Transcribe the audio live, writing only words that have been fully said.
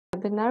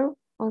webinar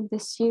of the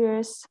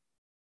series,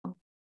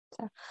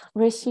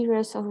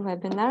 series of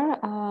webinar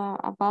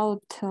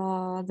about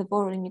the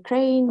war in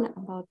Ukraine,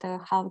 about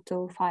how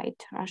to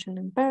fight Russian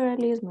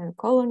imperialism and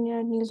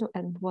colonialism,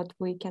 and what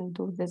we can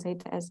do with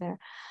it as a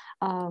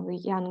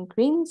young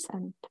Greens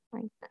and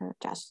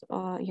just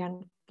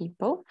young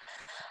people.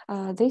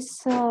 This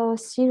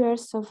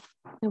series of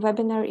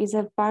webinar is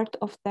a part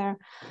of their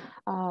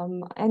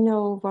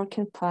annual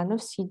working plan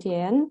of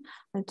CDN,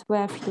 and we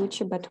are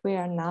future, but we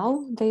are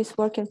now. This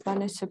working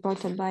plan is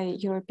supported by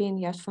European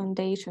Youth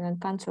Foundation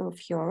and Council of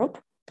Europe,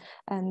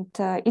 and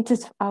it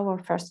is our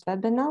first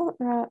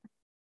webinar.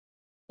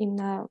 In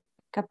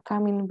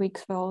upcoming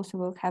weeks, we also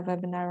will have a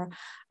webinar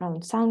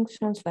around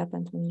sanctions,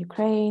 weapons in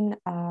Ukraine,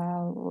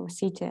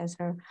 city as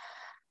a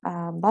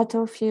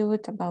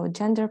battlefield, about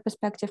gender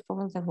perspective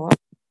for the war.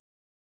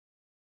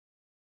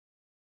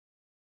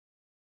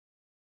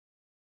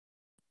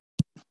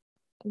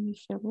 Can you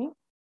hear me?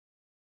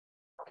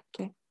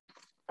 Okay.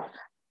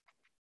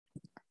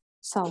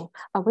 So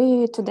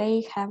we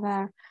today have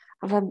a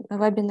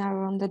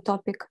webinar on the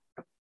topic.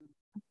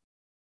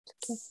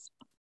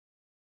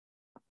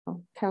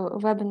 Have a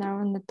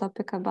webinar on the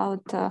topic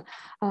about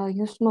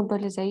youth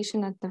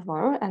mobilization at the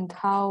war and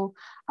how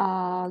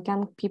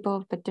young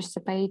people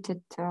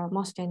participated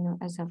mostly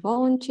as a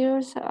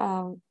volunteers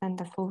and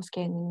the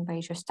full-scale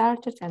invasion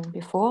started and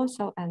before,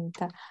 so and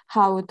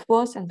how it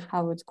was and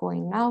how it's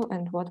going now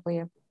and what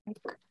we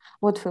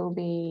what will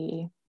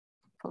be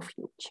for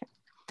future.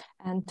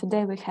 And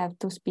today we have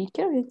two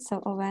speakers. It's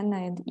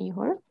Olena and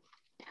Igor.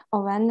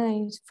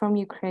 Olena is from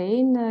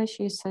Ukraine.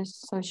 She's a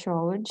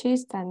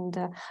sociologist and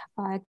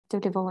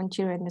actively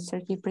volunteering at the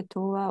Serhiy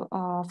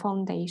Prytula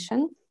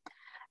Foundation.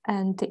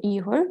 And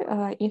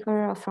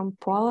Igor from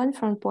Poland,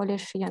 from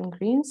Polish Young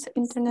Greens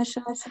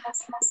International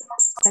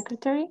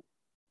Secretary.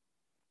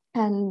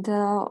 And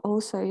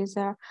also is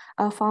a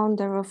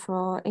founder of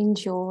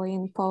NGO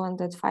in Poland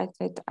that fights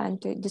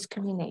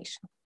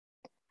anti-discrimination.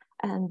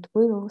 And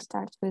we will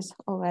start with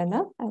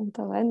Olena. And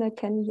Olena,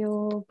 can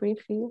you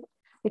briefly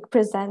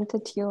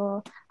presented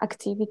your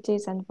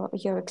activities and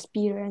your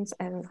experience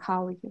and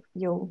how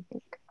you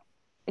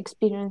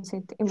experience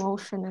it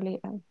emotionally?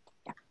 And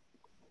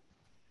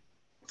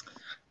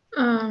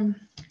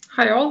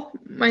Hi all,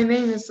 my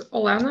name is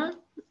Olena.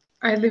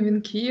 I live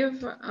in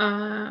Kyiv.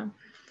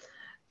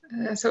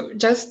 So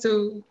just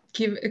to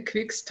give a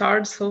quick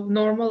start, so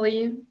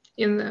normally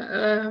in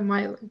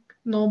my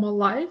normal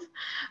life,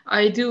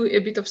 I do a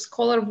bit of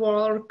scholar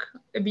work,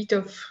 a bit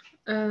of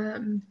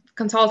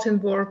consulting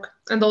work,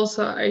 and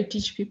also I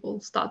teach people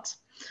stats.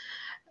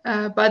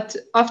 But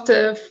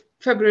after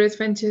February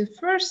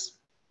 21st,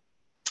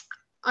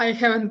 I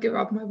haven't given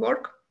up my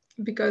work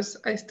because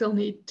I still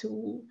need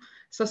to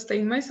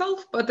sustain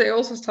myself, but I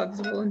also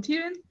started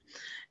volunteering.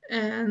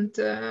 And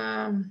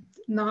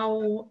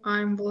now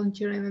I'm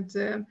volunteering at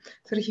the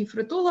Serhiy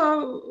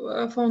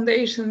Prytula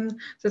Foundation.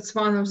 That's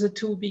one of the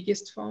two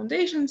biggest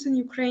foundations in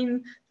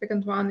Ukraine.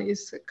 Second one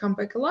is Come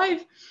Back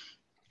Alive.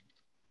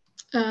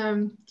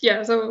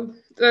 Yeah, so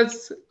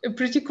that's a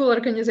pretty cool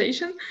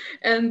organization.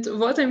 And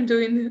what I'm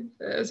doing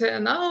there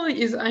now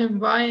is I'm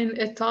buying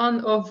a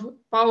ton of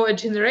power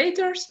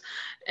generators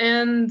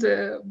and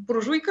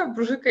burjuika.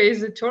 Burjuika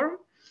is a term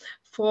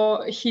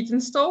for heating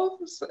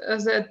stoves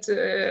that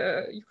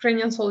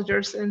Ukrainian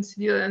soldiers and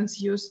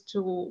civilians use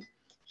to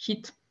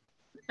heat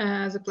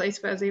the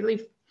place where they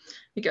live.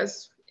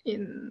 Because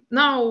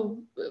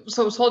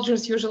so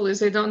soldiers usually,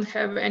 they don't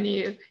have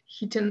any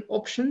heating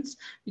options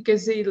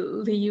because they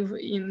live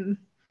in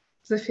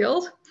the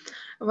field,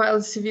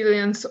 while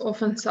civilians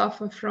often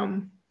suffer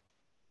from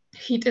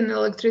heat and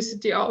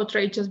electricity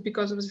outrages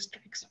because of the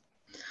strikes.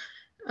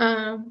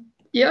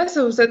 Yeah,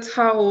 so that's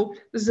how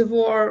the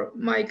war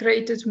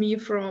migrated me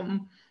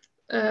from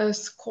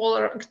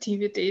scholar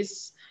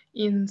activities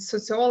in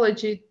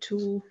sociology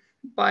to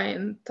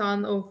buying a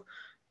ton of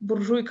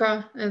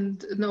burjuika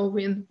and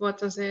knowing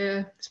what are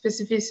the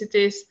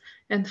specificities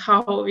and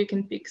how we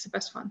can pick the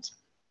best ones.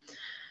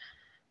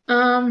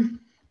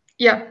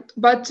 Yeah,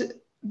 but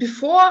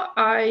before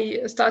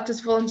I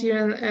started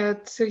volunteering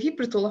at Serhiy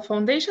Prytula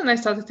Foundation, I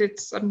started it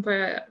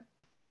somewhere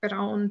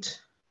around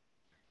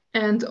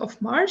end of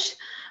March.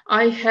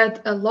 I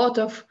had a lot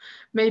of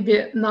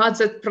maybe not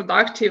that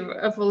productive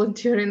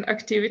volunteering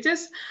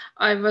activities.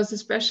 I was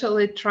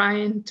especially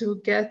trying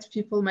to get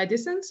people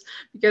medicines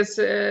because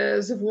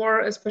the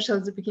war, especially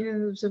at the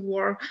beginning of the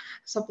war,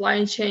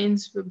 supply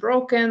chains were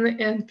broken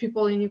and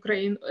people in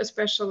Ukraine,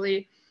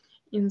 especially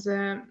in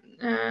the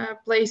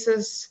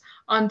places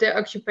under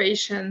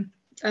occupation,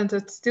 and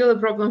that's still a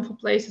problem for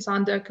places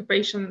under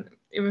occupation,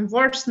 even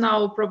worse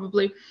now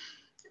probably,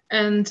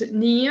 and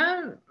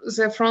near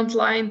the front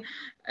line,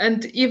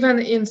 and even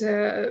in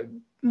the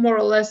more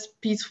or less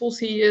peaceful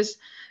cities,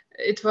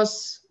 it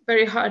was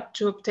very hard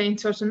to obtain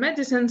certain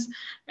medicines,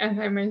 and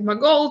I made my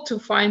goal to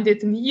find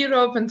it in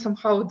Europe and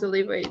somehow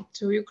deliver it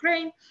to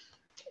Ukraine.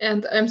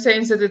 And I'm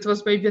saying that it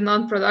was maybe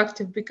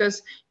non-productive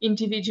because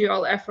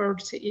individual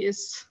effort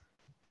is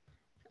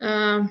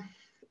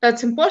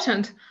that's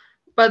important,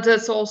 but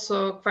that's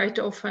also quite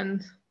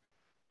often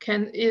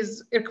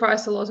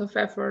requires a lot of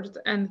effort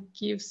and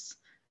gives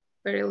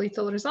very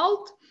little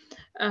result.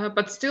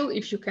 But still,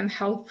 if you can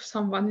help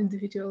someone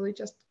individually,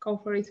 just go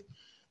for it.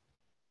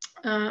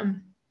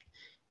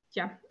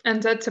 Yeah,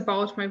 and that's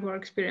about my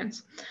work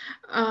experience.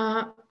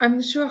 I'm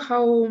not sure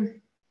how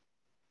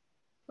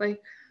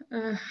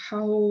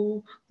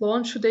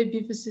long should I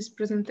be with this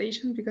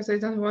presentation, because I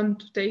don't want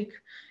to take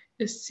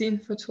a scene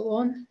for too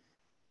long.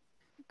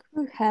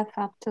 We have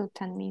up to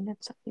 10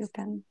 minutes, so you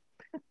can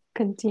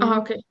continue.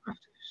 Okay, after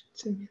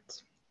 10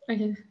 minutes.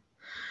 Okay.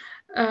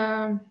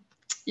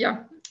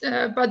 Yeah,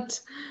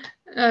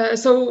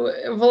 so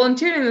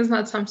volunteering is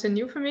not something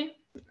new for me.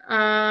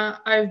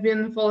 I've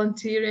been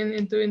volunteering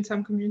and doing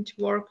some community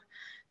work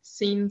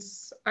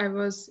since I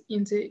was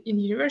in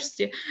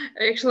university.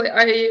 Actually,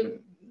 I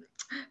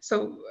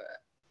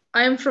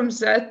am from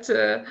that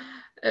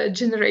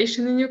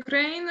generation in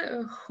Ukraine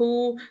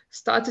who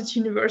started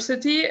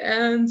university,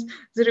 and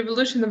the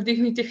revolution of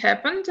dignity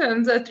happened,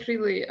 and that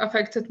really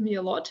affected me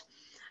a lot.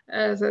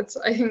 I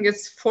think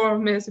it's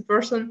formed me as a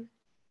person,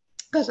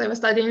 because I was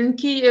studying in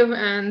Kiev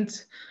and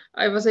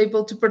I was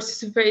able to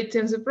participate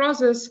in the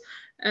process,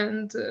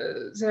 and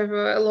there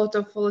were a lot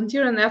of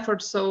volunteering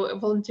efforts, so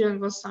volunteering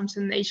was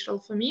something natural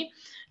for me,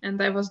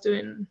 and I was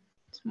doing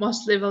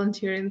mostly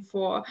volunteering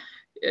for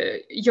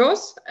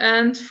youth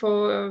and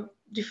for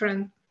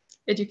different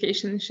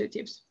education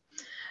initiatives.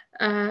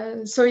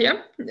 So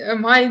yeah,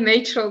 my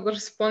natural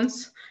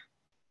response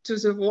to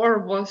the war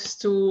was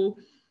to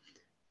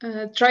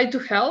try to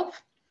help,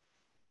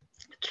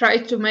 try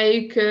to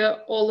make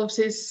all of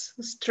this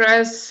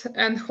stress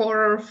and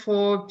horror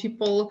for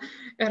people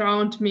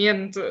around me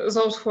and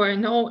those who I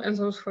know and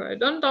those who I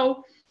don't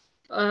know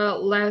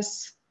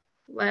less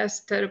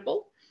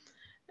terrible.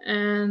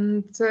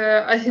 And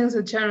I think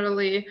that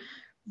generally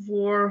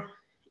war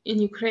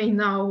in Ukraine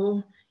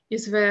now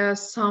is where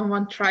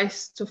someone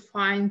tries to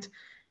find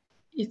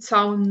its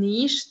own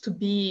niche to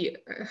be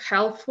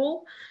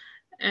helpful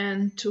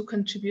and to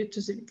contribute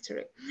to the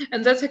victory.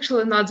 And that's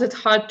actually not that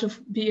hard to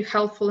be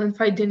helpful and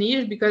find the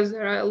niche, because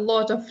there are a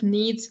lot of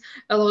needs,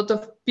 a lot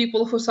of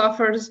people who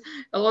suffers,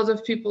 a lot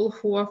of people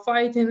who are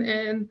fighting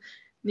and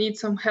need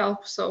some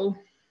help. So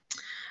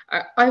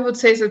I would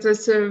say that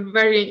it's a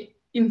very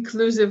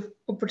inclusive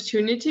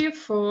opportunity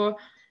for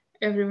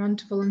everyone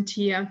to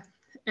volunteer.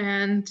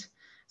 And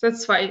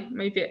that's why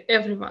maybe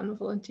everyone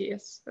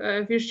volunteers,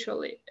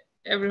 virtually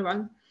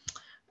everyone.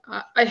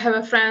 I have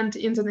a friend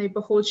in the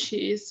neighborhood.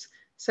 She is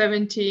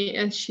 70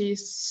 and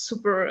she's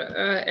super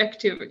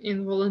active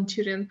in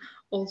volunteering,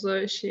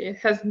 although she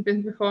hasn't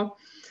been before.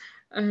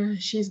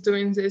 She's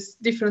doing these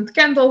different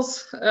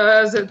candles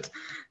that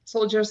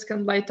soldiers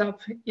can light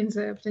up in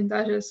the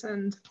blindages,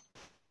 and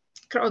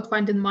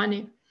crowdfunding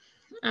money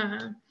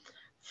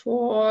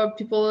for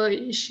people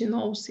she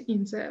knows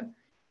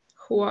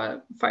who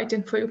are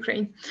fighting for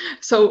Ukraine.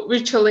 So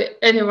virtually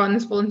anyone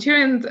is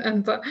volunteering,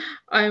 and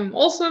I'm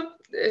also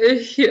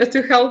here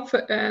to help.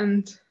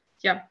 And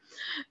yeah,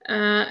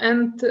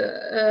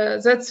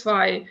 that's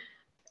why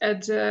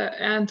at the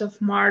end of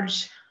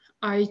March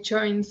I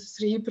joined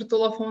Serhiy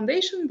Prytula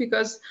Foundation,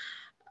 because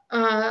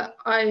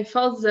I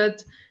felt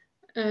that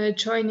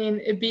joining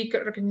a big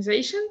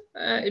organization,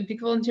 a big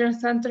volunteering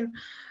center,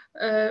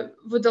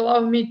 would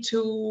allow me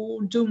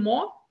to do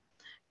more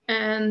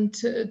and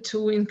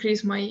to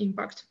increase my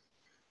impact.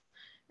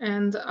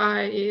 And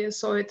I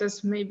saw it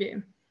as maybe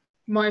a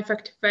more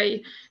effective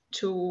way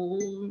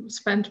to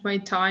spend my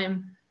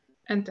time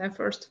and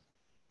effort.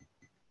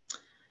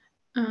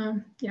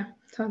 Yeah,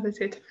 so that's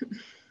it.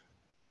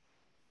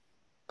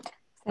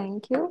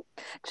 Thank you.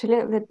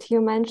 Actually, that you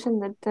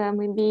mentioned that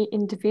maybe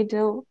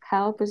individual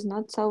help is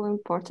not so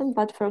important,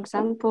 but for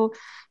example,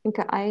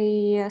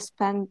 I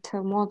spent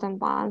more than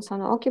once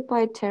on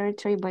occupied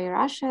territory by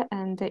Russia,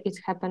 and it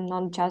happened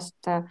not just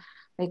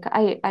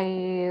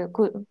I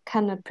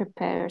cannot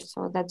prepare,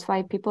 so that's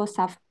why people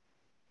suffer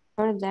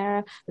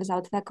there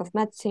without lack of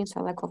medicines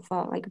or lack of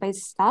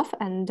basic stuff.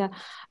 And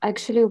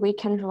actually we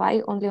can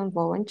rely only on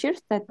volunteers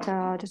that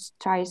just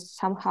try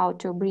somehow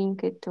to bring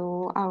it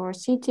to our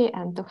city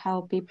and to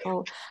help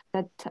people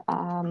that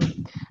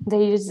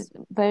they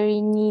very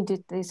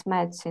needed these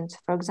medicines.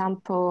 For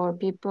example,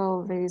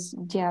 people with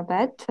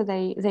diabetes,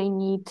 they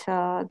need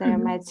their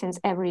medicines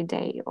every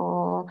day,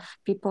 or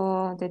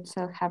people that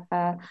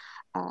have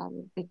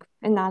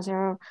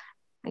another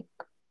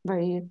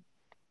very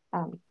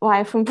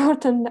life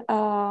important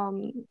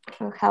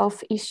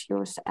health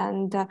issues.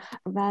 And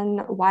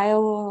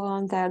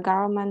while the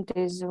government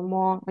is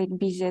more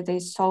busy they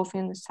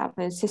solving some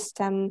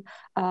system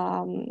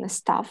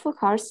stuff,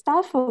 hard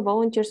stuff,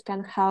 volunteers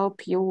can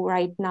help you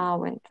right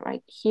now and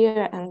right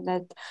here, and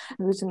that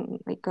with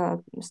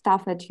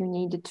stuff that you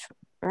needed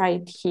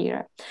right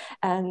here.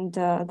 And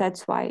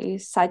that's why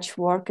such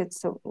work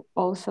is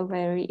also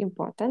very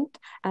important.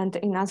 And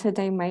in other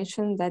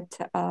dimension that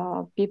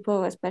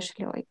people,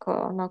 especially like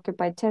on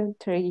occupied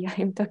territory,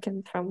 I'm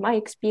talking from my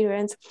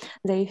experience,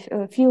 they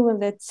feel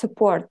that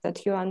support,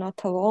 that you are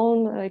not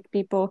alone, like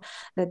people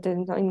that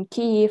in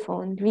Kyiv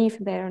or in Lviv,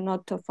 they are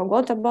not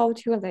forgot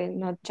about you, they're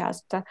not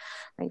just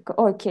like,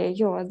 okay,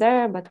 you are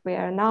there, but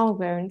we're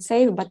in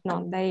safe, but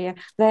no, they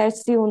are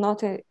still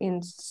not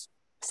in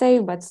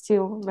safe, but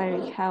still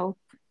very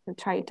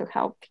try to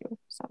help you.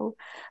 So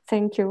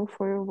thank you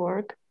for your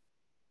work.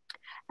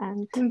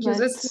 And thank you.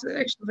 That's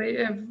actually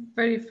a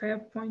very fair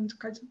point,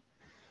 Katya.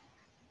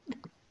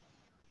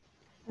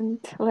 And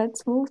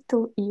let's move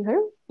to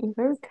Igor.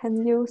 Igor,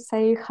 can you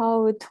say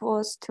how it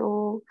was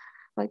to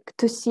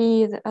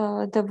see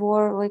the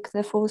war, like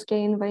the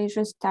full-scale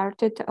invasion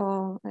started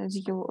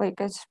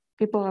as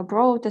people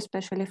abroad,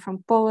 especially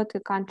from Poland, a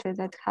country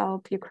that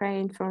helped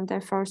Ukraine from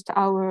their first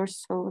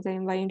hours, so the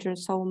invasion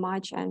so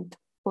much, and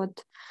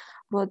what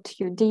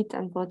you did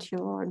and what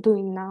you are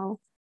doing now?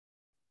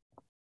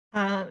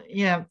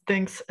 Yeah,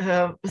 thanks.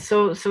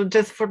 So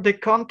just for the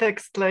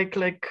context,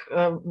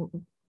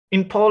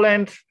 in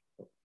Poland,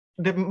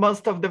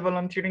 most of the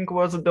volunteering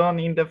was done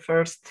in the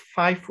first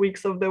 5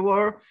 weeks of the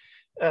war,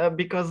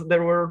 because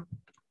there were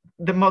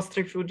the most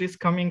refugees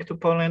coming to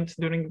Poland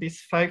during these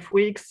 5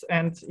 weeks,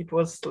 and it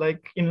was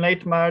like in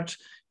late March,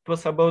 it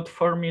was about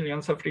 4 million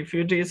of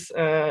refugees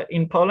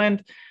in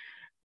Poland,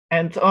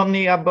 and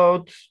only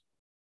about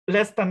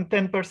less than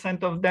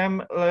 10% of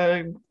them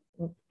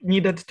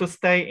needed to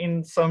stay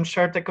in some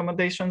shared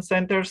accommodation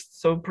centers,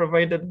 so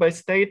provided by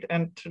state,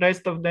 and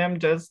rest of them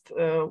just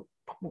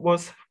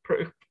was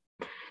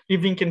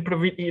living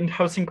in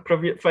housing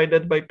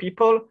provided by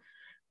people.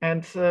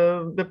 And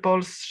the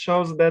polls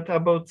shows that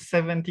about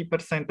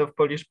 70% of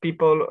Polish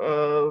people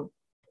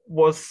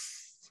was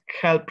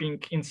helping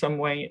in some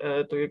way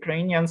to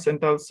Ukrainians,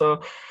 and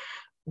also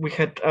we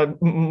had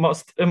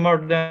more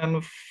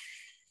than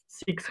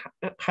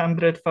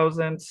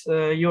 600,000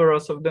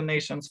 euros of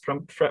donations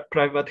from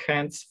private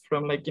hands,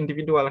 from like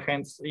individual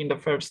hands in the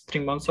first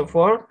 3 months of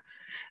war,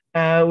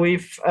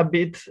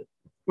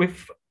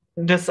 with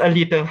just a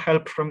little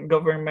help from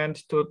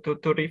government to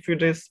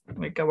refugees.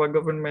 Like our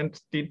government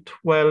did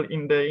well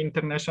in the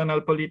international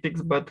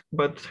politics, but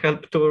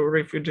help to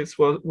refugees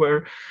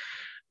were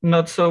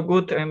not so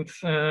good and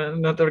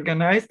not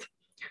organized.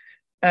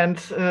 And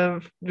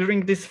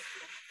during this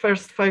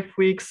first 5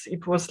 weeks,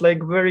 it was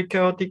like very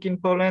chaotic in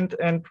Poland,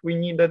 and we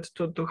needed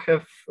to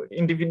have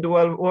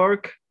individual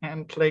work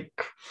and like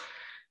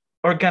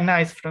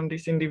organize from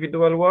this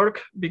individual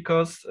work,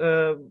 because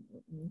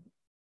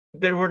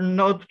there were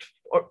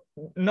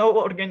no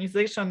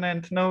organization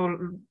and no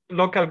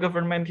local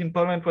government in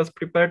Poland was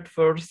prepared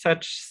for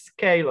such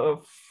scale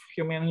of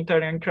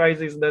humanitarian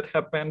crisis that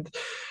happened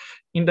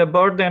in the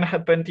border and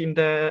happened in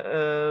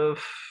the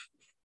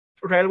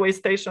railway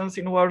stations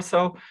in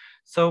Warsaw.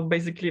 So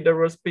basically there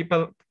were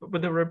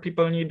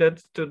people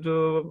needed to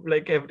do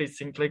like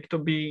everything, like to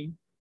be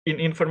in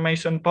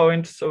information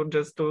points, so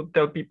just to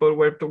tell people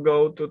where to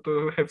go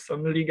to have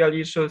some legal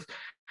issues.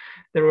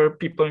 There were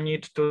people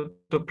need to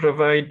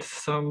provide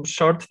some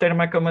short-term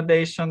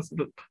accommodations,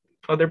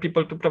 other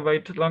people to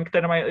provide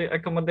long-term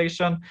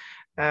accommodation,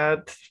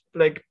 and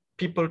like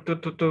people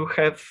to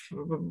have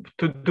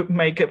to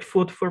make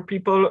food for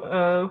people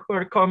who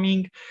are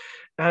coming,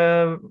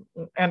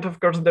 and of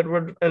course there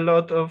were a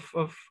lot of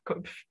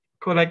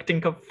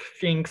collecting of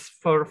things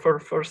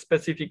for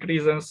specific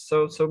reasons.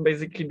 So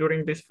basically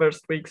during these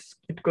first weeks,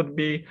 it could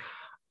be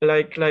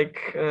like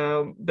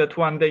that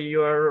one day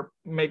you are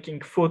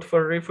making food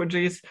for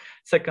refugees,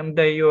 second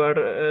day you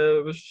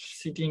are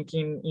sitting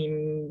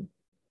in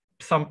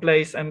some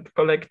place and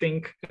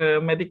collecting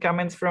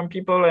medicaments from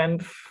people,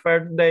 and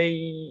third day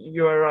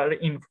you are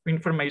in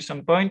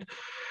information point.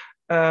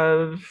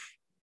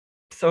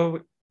 So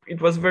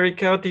it was very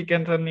chaotic,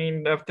 and I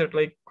mean after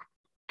like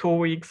 2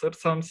 weeks or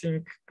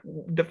something,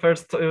 the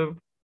first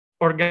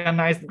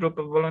organized group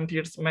of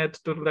volunteers met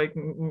to like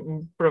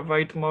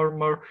provide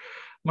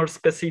more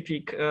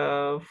specific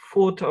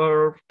food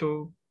or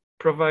to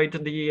provide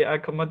the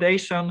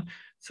accommodation.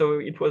 So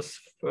it was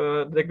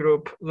the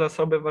group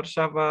Zasoby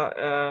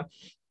Warszawa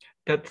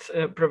that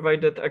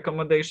provided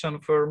accommodation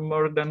for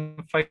more than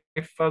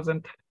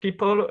 5,000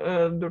 people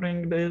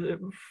during the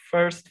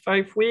first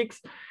 5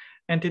 weeks.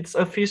 And it's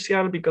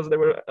official because there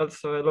were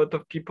also a lot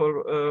of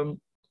people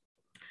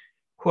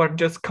who are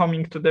just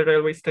coming to the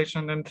railway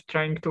station and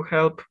trying to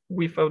help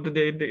without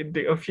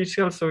the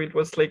official. So it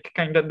was like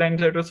kind of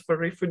dangerous for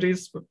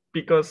refugees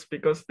because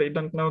they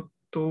don't know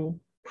to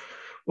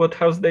what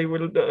house they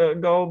will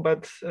go.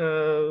 But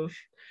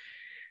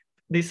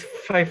this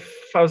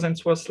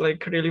 5,000 was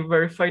like really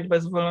verified by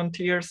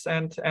volunteers,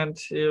 and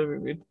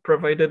it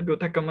provided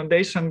good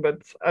accommodation.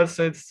 But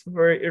also it's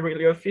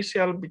really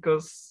official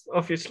because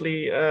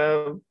officially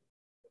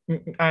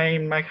I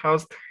in my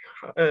house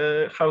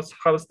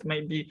housed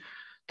maybe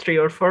 3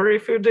 or 4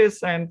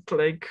 refugees, and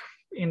like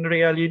in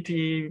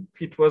reality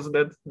it was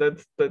that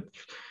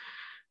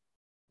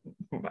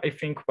I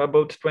think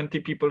about 20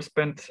 people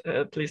spent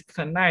at least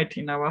a night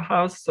in our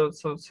house,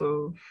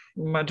 so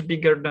much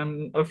bigger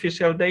than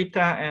official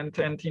data. And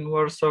in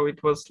Warsaw,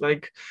 it was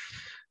like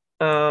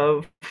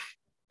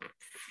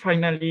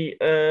finally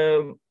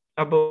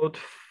about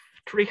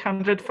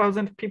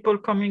 300,000 people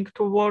coming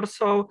to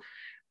Warsaw,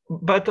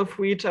 but of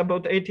which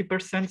about 80%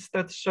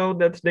 stats show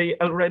that they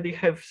already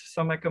have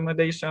some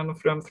accommodation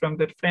from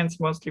their friends,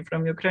 mostly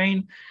from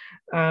Ukraine,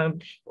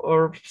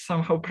 or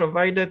somehow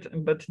provided,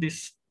 but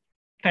this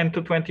 10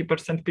 to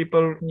 20%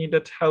 people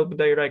needed help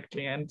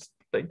directly. And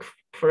like,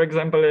 for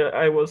example,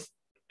 I was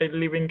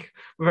living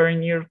very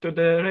near to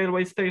the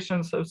railway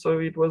station, so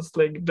it was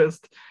like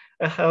just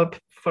a help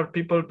for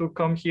people to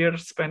come here,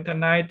 spend a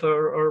night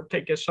or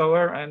take a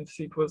shower, and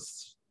it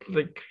was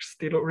like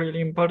still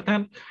really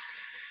important.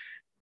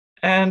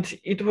 And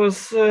it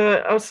was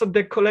also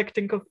the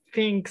collecting of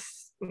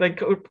things,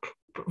 like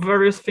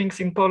various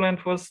things in Poland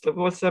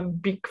was a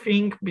big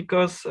thing,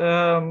 because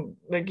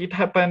like it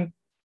happened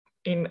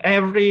in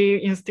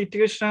every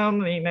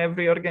institution, in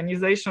every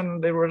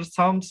organization. There were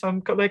some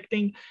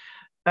collecting,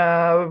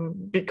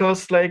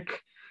 because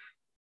like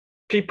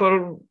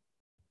people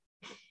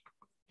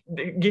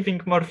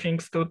giving more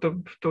things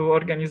to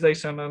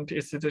organization and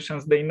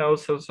institutions they know.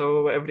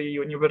 So every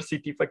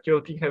university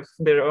faculty has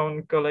their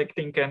own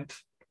collecting, and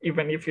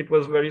even if it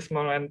was very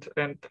small and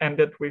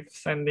ended with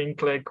sending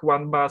like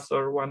one bus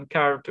or one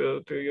car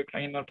to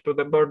Ukraine or to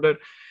the border,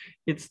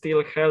 it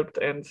still helped.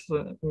 And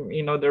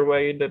in other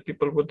way that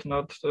people would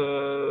not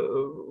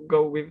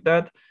go with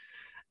that.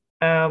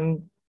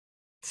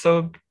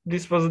 So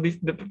this was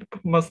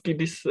mostly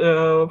this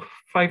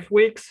 5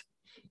 weeks.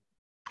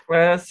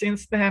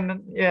 Since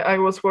then, yeah, I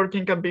was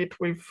working a bit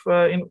with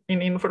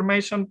in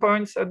information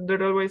points at the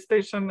railway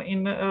station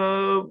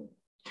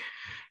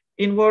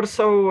in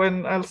Warsaw,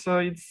 and also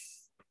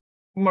it's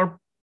more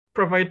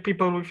provide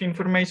people with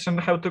information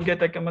how to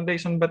get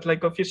accommodation, but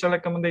like official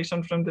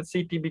accommodation from the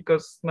city,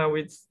 because now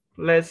it's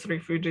less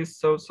refugees,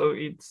 so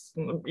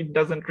it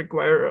doesn't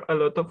require a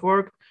lot of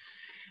work.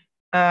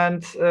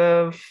 And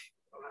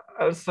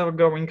also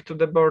going to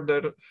the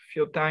border a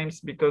few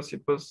times, because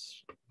it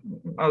was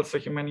also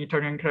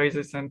humanitarian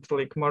crisis, and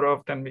like more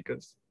often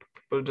because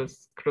people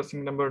just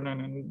crossing the border,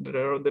 and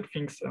there are other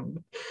things.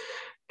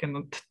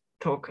 Cannot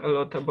talk a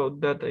lot about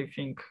that, I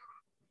think,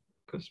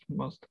 because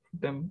most of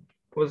them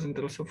wasn't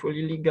also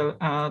fully legal,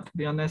 to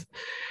be honest.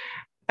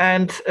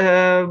 And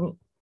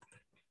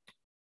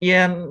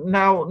yeah,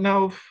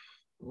 now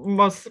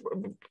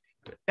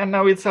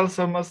it's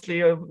also mostly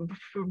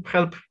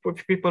help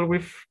with people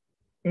with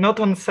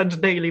not on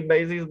such daily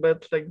basis,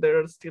 but like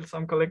there are still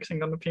some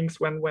collection on things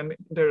when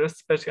there are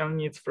special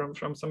needs from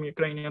some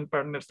Ukrainian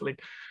partners,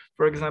 like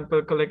for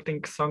example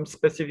collecting some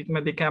specific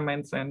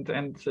medicaments, and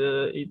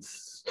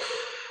it's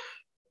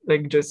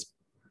like just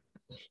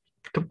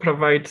to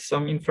provide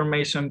some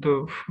information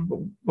to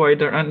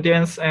wider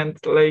audience. And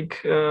like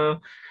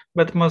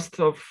but most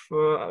of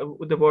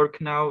the work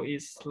now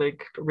is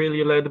like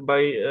really led by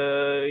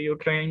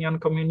Ukrainian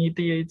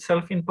community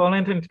itself in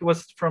Poland, and it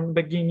was from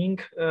beginning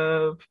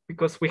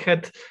because we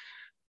had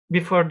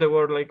before the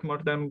war like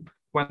more than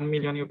 1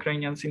 million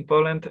Ukrainians in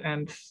Poland,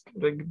 and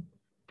like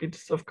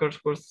it's of course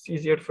was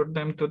easier for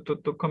them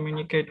to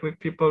communicate with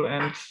people.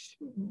 And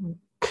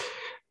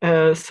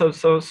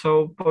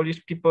so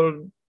Polish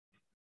people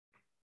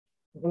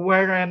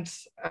weren't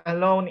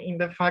alone in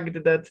the fact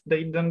that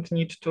they don't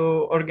need to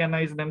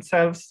organize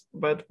themselves,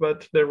 but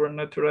there were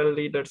natural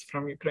leaders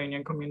from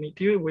Ukrainian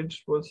community,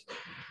 which was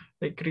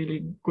like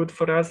really good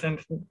for us. And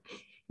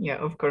yeah,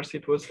 of course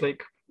it was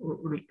like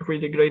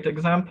really great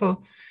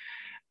example.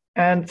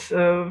 And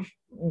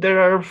there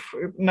are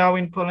now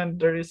in Poland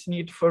there is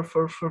need for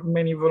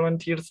many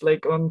volunteers,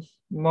 like on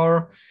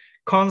more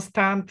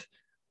constant,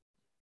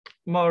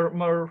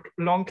 more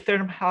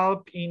long-term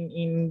help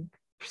in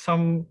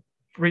some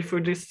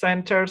refugee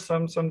centers,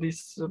 some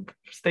this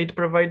state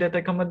provided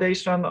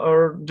accommodation,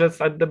 or just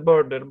at the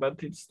border.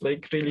 But it's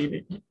like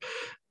really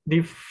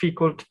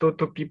difficult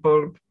to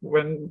people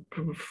when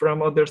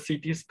from other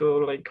cities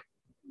to like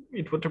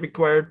it would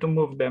require to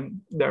move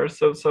them there.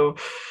 So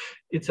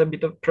it's a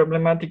bit of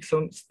problematic.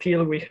 So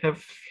still we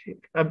have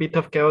a bit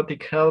of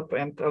chaotic help.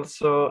 And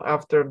also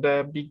after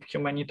the big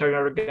humanitarian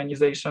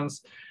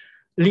organizations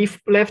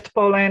left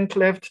Poland,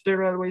 left the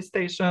railway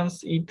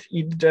stations, it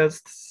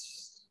just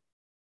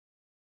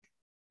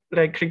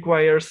like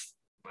requires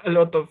a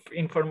lot of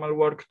informal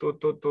work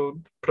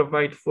to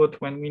provide food,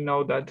 when we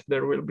know that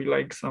there will be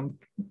like some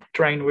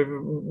train with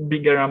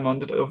bigger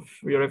amount of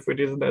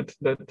refugees that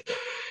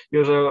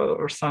usual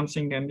or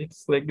something, and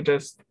it's like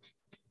just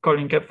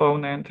calling a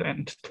phone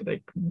and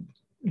like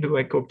do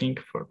a cooking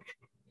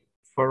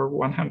for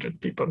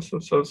 100 people.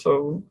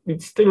 So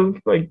it's still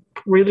like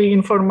really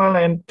informal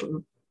and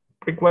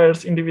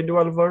requires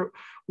individual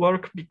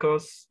work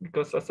because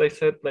as I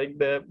said, like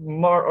the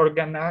more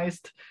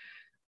organized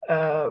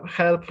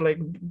help, like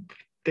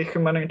the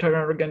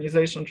humanitarian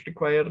organizations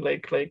require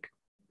like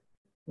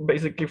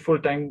basically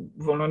full-time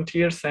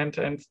volunteers, and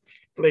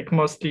like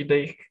mostly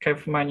they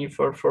have money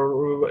for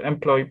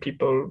employ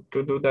people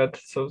to do that.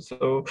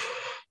 So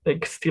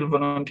like still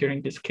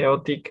volunteering is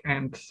chaotic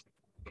and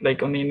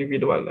like on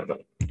individual level.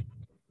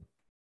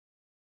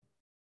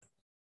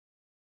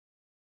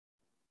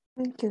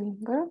 Thank you,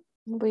 Igor.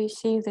 We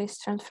see this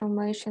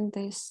transformation,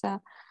 this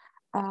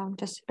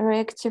just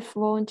reactive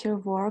volunteer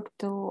work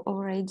to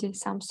already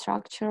some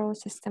structural,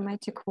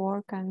 systematic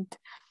work, and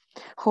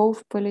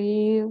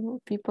hopefully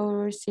people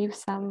receive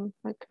some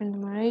like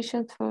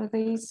remuneration for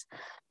this,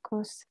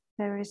 because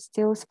there is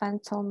still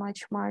spent so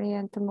much money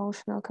and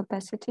emotional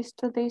capacities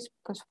to this,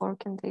 because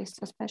working this,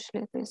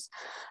 especially this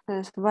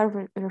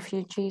were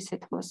refugees,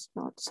 it was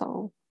not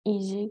so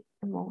easy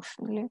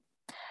emotionally.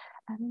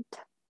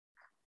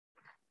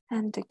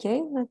 And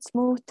okay, let's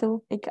move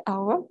to like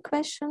our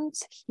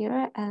questions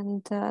here.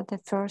 And the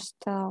first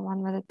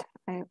one that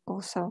I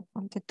also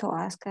wanted to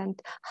ask,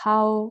 and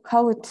how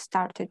it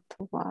started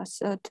to us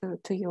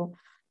to you.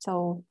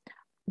 So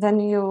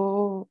then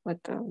you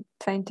with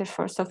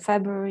 21st of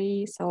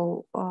February.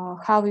 So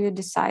how you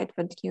decide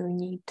that you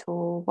need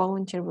to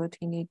volunteer, what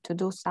you need to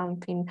do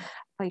something?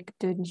 Like,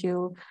 did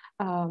you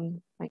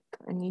like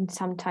need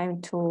some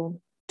time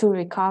to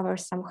recover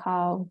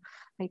somehow?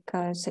 Like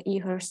as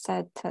Igor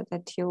said,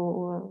 that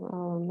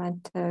you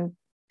met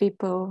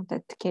people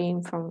that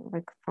came from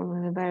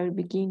the very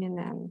beginning,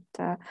 and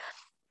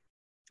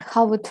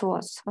how it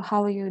was,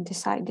 how you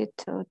decided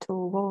to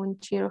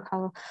volunteer,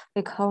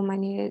 how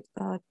many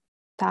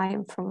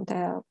time from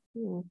the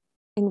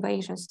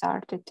invasion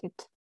started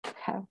it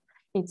have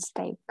its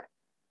stake.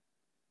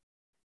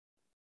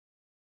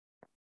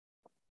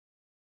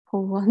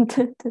 Who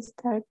wanted to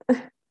start?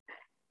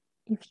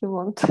 If you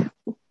want.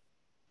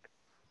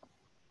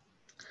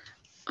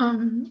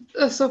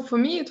 So for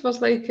me, it was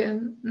like a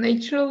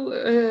natural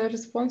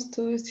response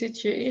to the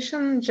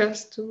situation,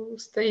 just to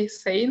stay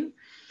sane.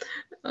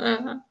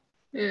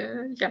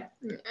 Yeah,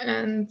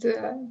 and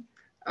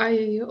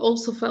I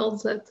also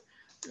felt that,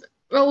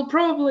 well,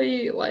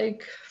 probably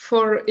like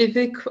for a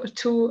week or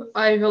two,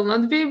 I will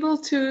not be able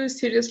to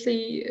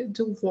seriously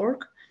do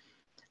work,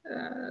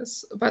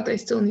 but I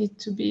still need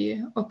to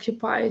be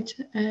occupied,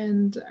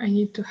 and I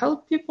need to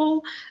help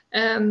people,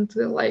 and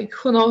like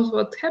who knows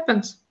what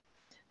happens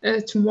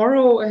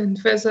tomorrow and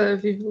whether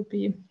we will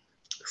be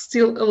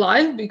still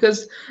alive,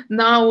 because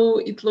now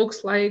it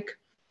looks like,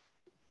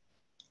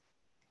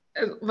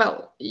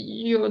 well,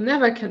 you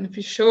never can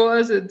be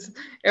sure that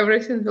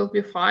everything will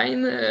be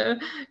fine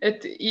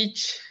at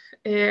each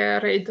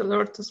red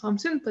alert or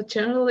something, but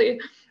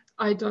generally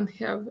I don't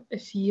have a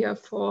fear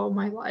for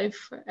my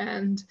life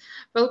and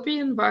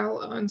well-being, while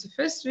on the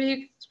first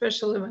week,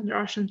 especially when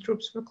Russian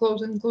troops were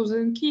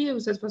closing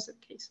Kiev, that was the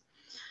case.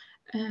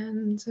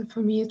 And for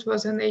me, it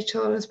was a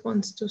natural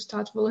response to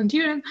start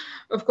volunteering.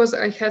 Of course,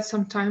 I took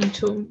some time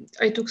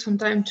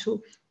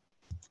to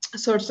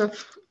sort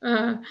of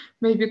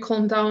maybe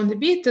calm down a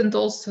bit and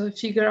also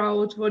figure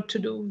out what to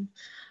do,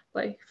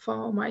 like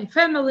for my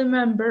family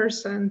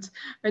members, and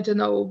I don't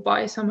know,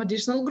 buy some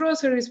additional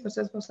groceries, but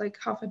that was like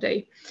half a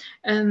day.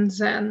 And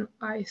then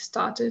I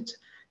started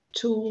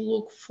to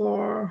look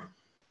for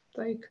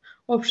like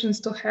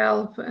options to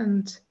help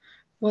and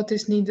what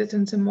is needed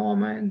in the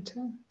moment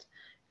and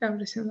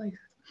everything like that.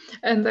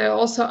 And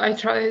I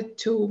tried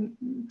to,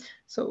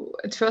 so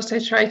at first I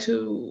tried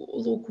to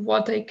look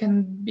what I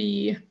can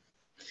do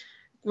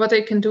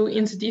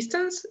in the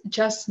distance,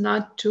 just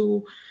not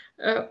to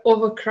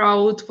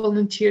overcrowd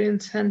volunteering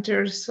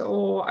centers,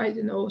 or I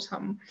don't know,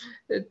 some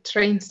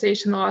train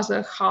station or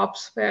other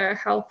hubs where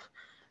help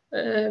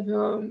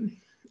were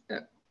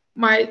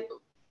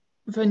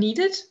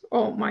needed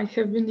or might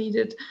have been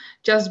needed,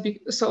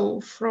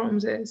 so from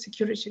the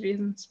security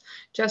reasons,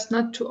 just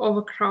not to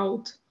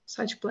overcrowd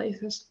such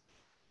places.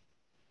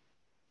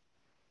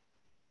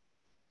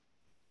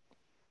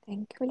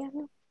 Thank you,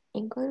 Olena.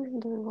 Igor,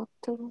 do you want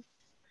to?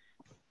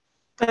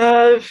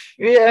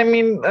 Yeah, I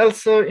mean,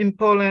 also in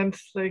Poland,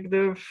 like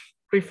the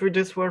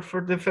refugees were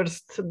for the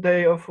first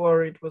day of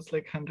war, it was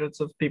like hundreds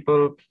of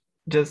people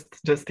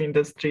just in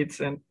the streets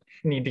and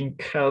needing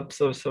help.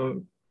 So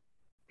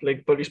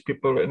like Polish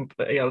people, and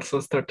I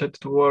also started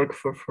to work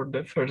for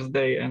the first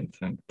day, and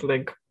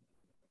like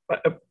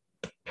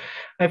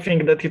I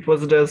think that it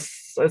was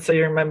just, as I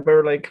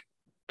remember, like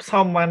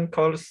someone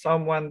calls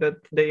someone that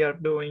they are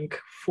doing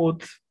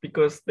food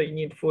because they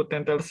need food,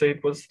 and also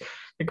it was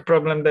like a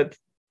problem that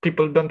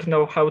people don't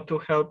know how to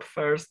help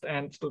first,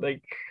 and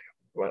like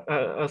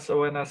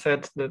also when I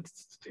said that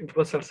it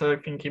was also, I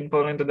think, in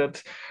Poland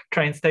that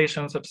train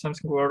stations or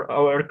something were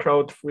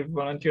overcrowded with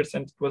volunteers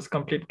and it was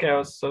complete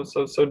chaos.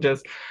 So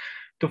just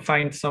to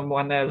find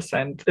someone else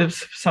and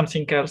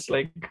something else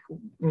like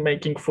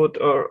making food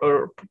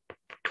or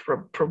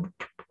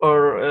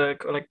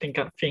collecting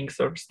things,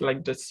 or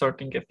like just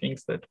sorting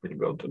things that will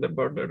go to the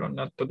border or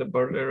not to the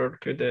border or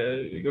to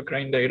the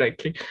Ukraine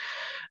directly.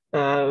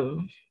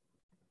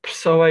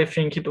 So I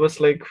think it was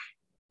like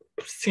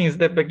since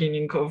the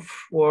beginning of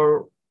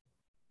war,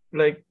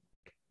 like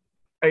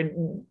I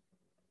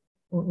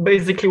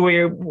basically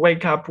we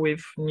wake up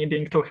with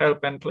needing to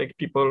help and like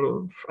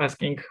people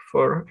asking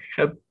for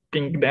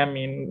helping them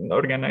in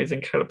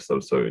organizing help. So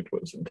it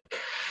wasn't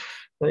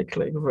like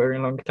very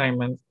long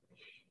time. And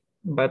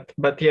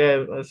but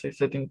yeah, as I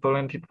said, in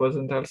Poland it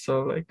wasn't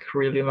also like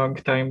really long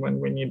time when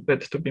we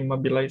needed to be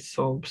mobilized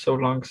so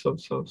long. So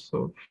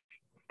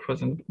it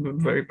wasn't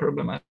very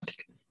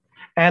problematic.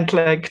 And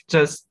like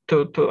just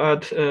to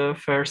add,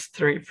 first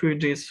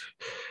refugees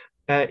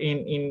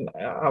in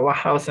our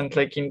house and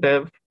like in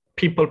the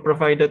people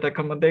provided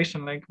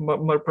accommodation like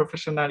more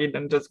professionally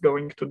than just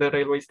going to the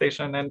railway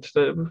station and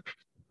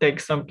take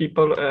some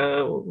people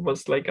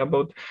was like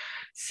about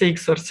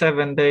 6 or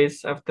 7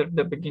 days after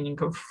the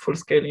beginning of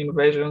full-scale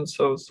invasion.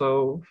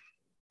 So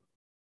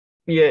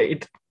yeah,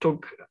 it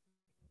took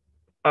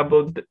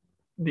about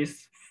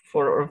these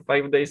 4 or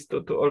 5 days to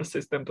all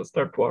system to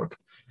start work.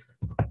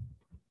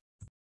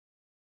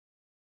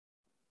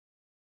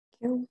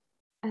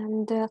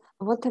 And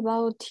what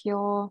about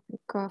your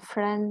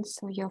friends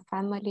or your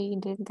family?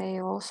 Did they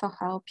also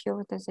help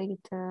you?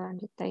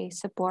 Did they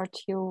support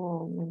you,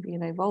 or maybe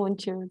they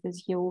volunteered with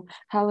you?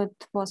 How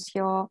it was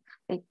your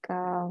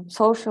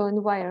social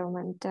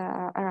environment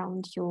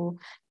around you?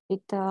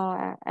 Did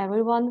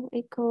everyone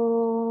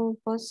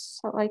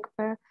was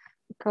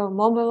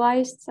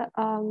mobilized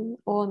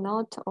or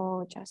not,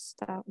 or just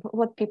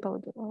what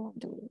people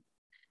do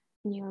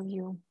near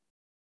you?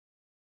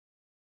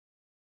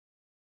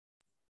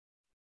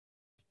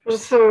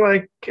 So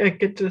I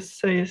could just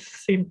say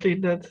simply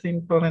that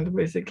in Poland,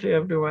 basically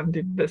everyone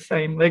did the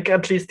same, like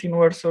at least in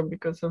Warsaw,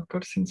 because of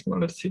course in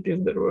smaller cities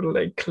there were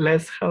like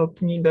less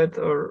help needed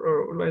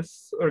or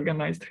less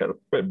organized help,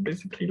 but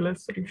basically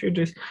less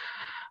refugees.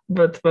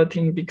 But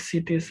in big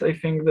cities, I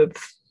think that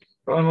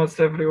almost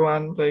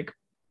everyone, like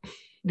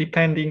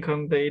depending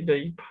on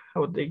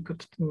how they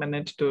could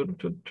manage to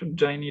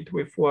join it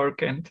with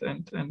work and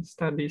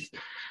studies.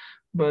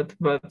 But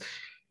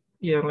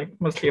yeah, like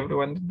mostly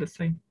everyone did the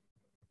same.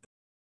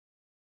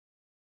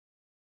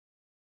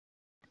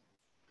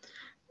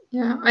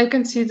 Yeah, I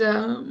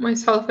consider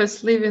myself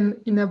as living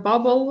in a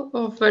bubble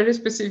of very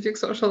specific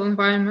social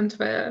environment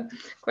where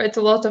quite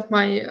a lot of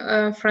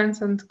my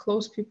friends and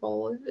close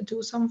people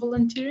do some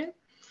volunteering.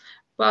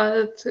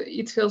 But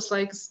it feels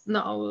like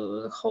now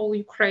the whole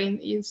Ukraine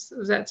is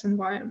that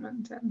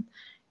environment and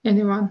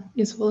anyone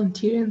is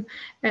volunteering.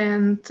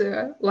 And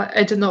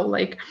I don't know,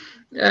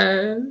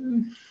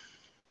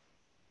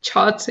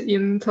 chat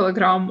in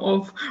Telegram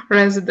of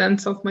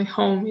residents of my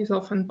home is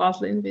often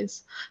buzzing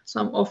with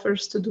some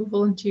offers to do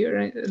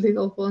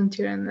legal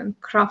volunteering and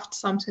craft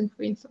something,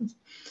 for instance,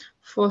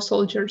 for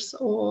soldiers,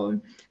 or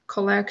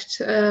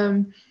collect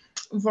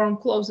warm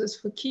clothes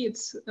for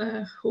kids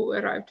who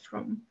arrived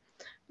from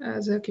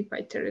the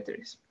occupied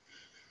territories.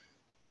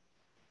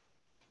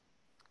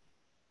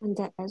 And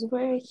as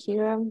we're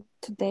here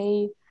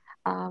today,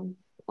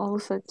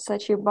 also it's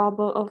such a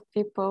bubble of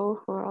people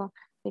who are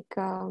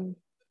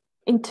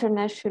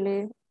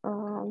international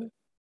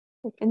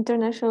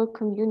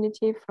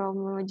community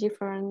from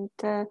different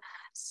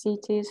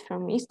cities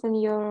from Eastern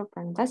Europe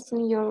and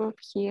Western Europe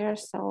here.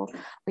 So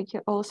we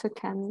also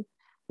can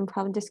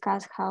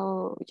discuss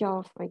how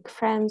your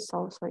friends,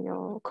 also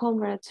your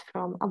comrades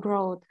from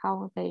abroad,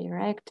 how they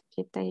react.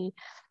 Did they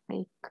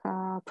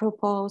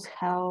propose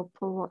help?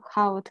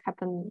 How it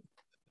happened?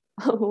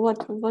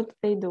 what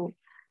they do?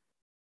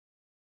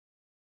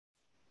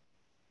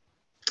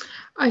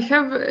 I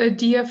have a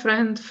dear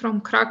friend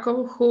from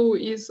Krakow who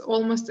is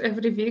almost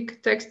every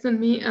week texting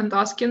me and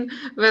asking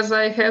whether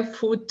I have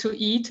food to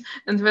eat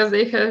and whether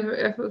they have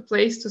a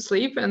place to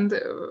sleep. And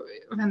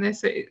when I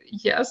say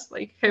yes,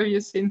 like, have you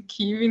seen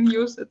Kyiv in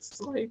news?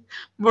 It's like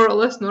more or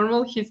less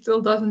normal. He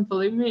still doesn't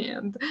believe me.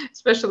 And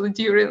especially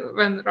during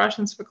when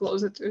Russians were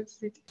closer to the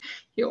city,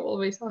 he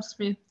always asks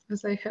me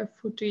whether I have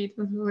food to eat.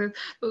 So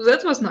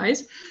that was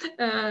nice.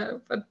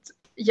 But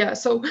yeah,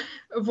 so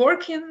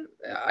working,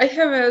 I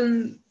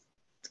have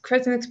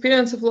quite an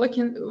experience of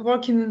working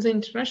in the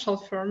international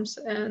firms,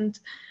 and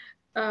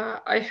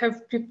I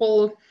have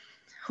people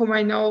whom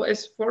I know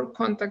as work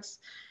contacts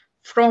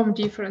from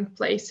different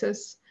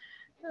places,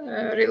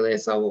 really.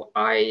 So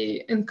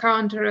I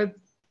encountered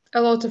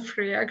a lot of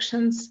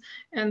reactions,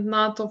 and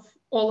not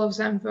all of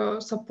them were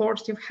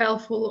supportive,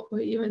 helpful, or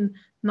even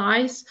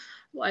nice.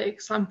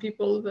 Like some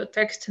people were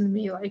texting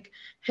me like,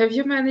 have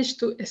you managed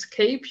to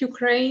escape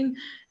Ukraine?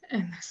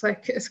 And it's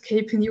like,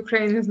 escaping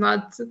Ukraine is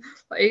not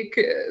like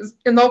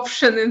an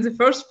option in the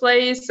first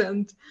place.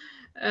 And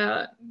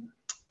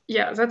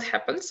yeah, that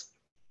happens.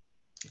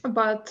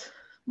 But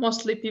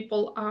mostly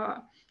people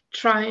are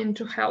trying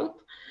to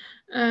help.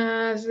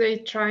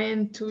 They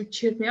trying to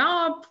cheer me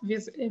up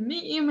with an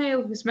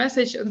email, with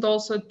message, and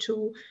also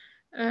to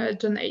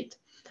donate.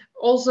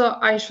 Also,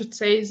 I should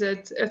say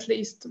that at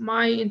least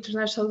my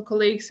international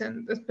colleagues,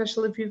 and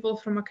especially people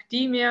from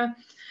academia,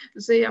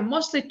 they are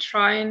mostly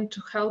trying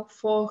to help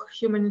for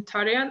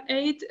humanitarian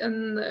aid,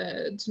 and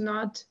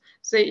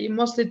they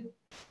mostly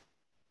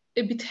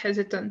a bit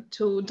hesitant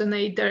to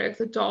donate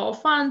directly to our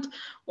fund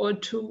or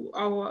to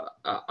our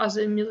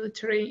other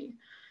military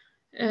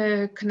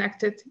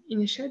connected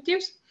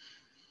initiatives.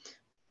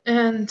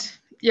 And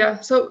yeah,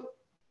 so,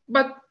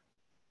 but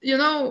you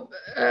know,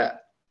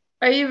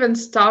 I even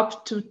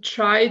stopped to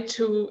try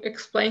to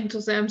explain to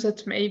them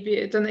that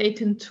maybe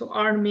donating to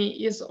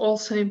army is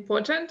also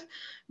important,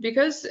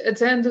 because at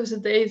the end of the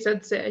day,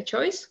 that's their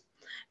choice.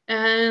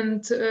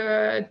 And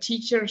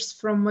teachers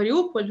from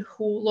Mariupol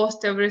who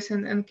lost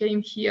everything and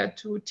came here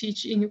to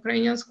teach in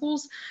Ukrainian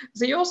schools,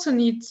 they also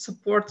need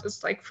support,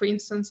 as like, for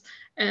instance,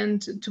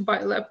 and to buy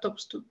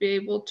laptops to be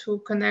able to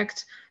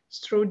connect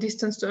through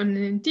distance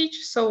learning and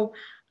teach. So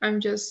I'm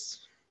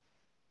just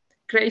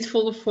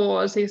grateful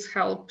for this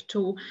help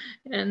too.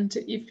 And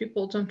if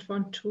people don't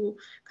want to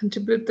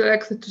contribute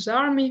directly to the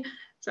army,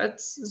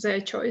 that's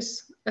their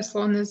choice, as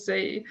long as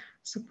they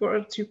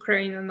support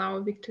Ukraine and our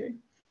victory.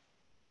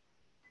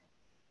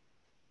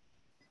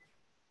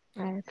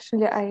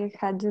 Actually, I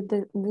had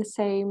the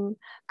same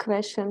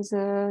questions.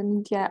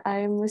 Nidya,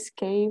 I'm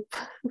escape.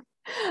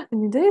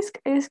 Did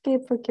I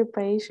escape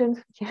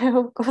occupation? Yeah,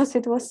 of course,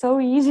 it was so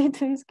easy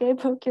to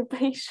escape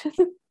occupation.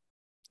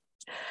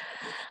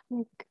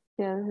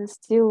 Yeah,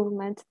 still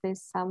met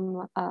this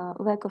some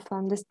lack of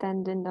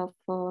understanding of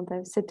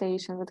the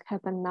situation that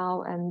happened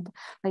now, and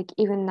like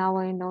even now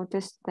I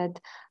noticed that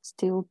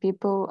still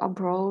people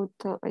abroad,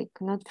 like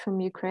not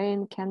from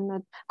Ukraine,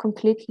 cannot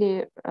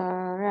completely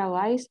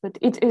realize that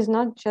it is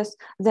not just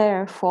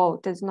their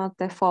fault. It's not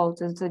their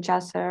fault. It's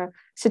just a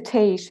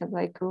situation.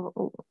 Like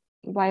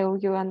while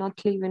you are not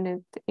living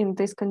it in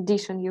this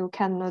condition, you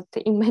cannot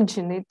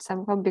imagine it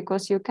somehow,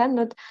 because you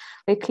cannot,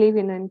 like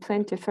living in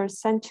 21st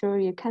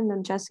century, you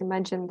cannot just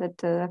imagine that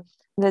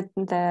that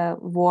the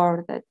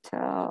war that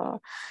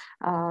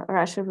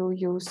Russia will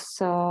use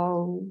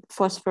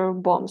phosphor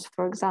bombs,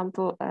 for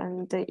example,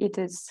 and it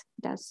is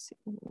just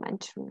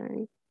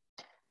imaginary.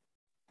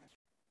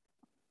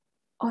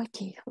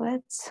 Okay,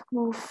 let's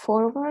move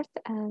forward,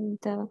 and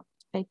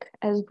like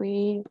as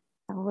we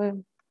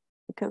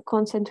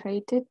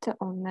concentrated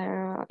on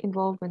their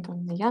involvement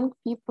on the young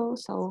people,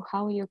 so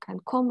how you can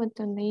comment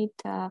on it,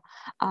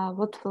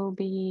 what will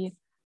be,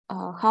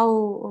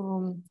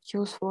 how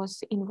youth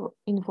was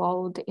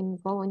involved in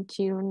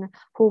volunteering,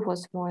 who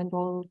was more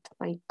involved,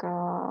 like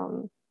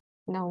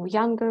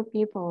younger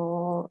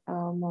people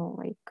or more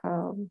like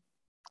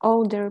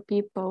older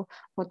people,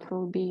 what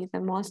will be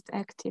the most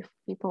active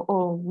people,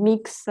 or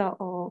mix,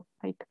 or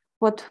like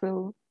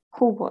who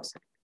was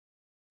it?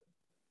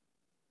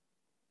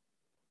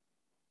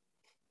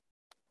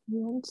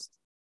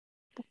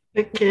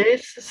 Okay,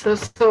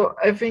 so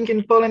I think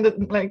in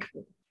Poland, like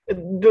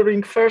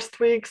during first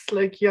weeks,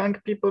 like young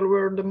people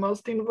were the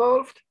most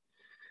involved,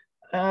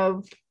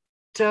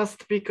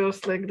 just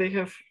because like they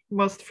have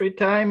most free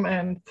time,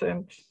 and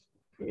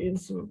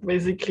it's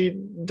basically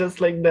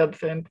just like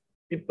that, and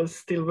it was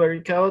still very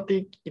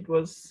chaotic. It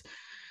was,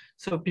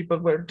 so people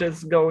were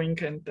just going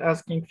and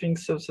asking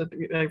things, so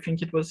I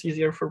think it was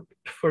easier for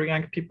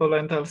young people,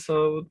 and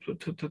also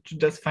to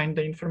just find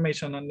the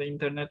information on the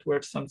internet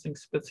where something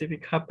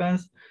specific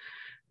happens.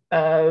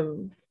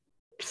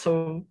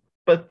 So,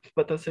 but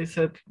as I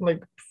said,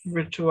 like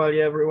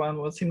virtually everyone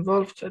was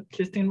involved, at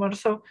least in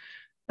Warsaw,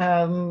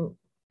 and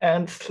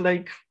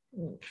like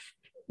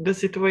the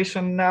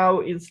situation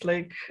now is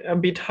like a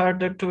bit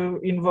harder to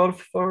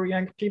involve for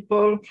young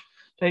people,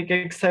 like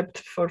except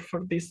for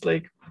this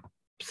like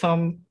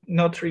some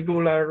not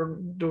regular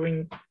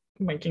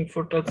making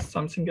photos,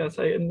 something as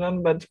I had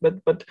done,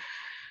 but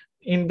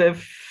in the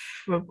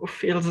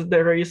fields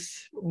there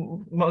is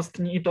most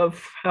need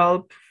of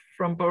help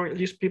from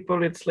Polish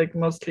people. It's like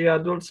mostly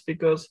adults,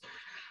 because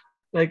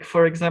like,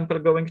 for example,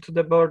 going to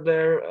the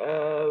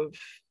border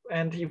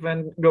and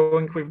even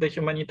going with the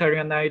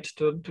humanitarian aid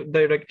to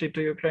directly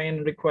to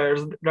Ukraine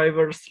requires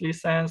driver's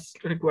license,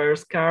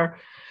 requires car.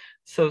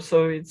 So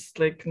it's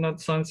like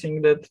not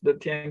something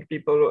that young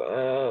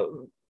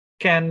people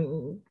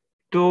can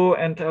do,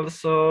 and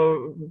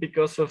also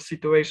because of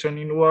situation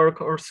in work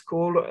or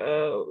school,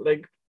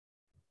 like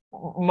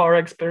more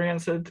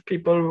experienced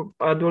people,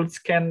 adults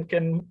can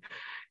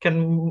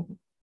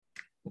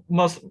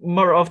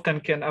more often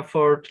can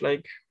afford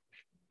like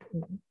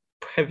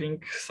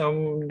having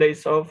some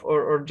days off,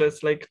 or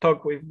just like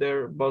talk with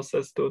their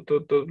bosses to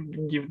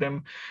give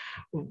them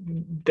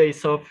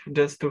days off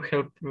just to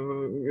help.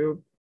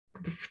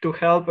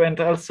 And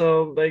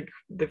also like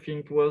the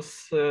thing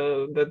was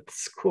that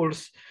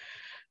schools,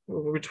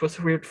 which was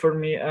weird for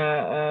me,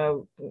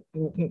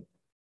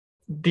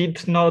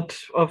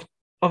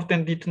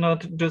 often did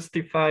not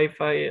justify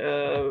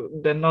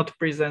the not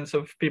presence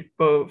of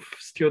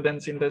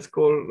students in the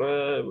school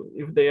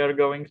if they are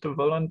going to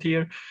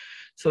volunteer.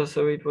 So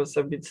it was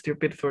a bit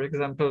stupid. For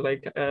example,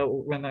 like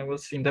when I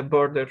was at the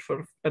border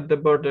for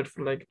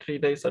like 3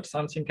 days or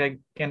something,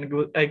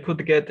 I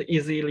could get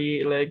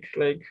easily like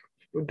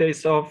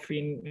days off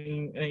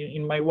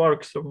in my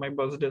work. So my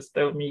boss just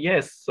tell me,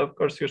 yes, of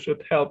course you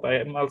should help. I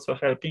am also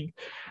helping.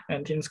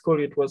 And in school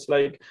it was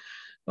like,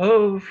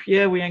 oh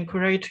yeah, we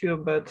encourage you,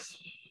 but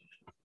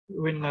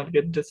will not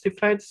get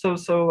justified.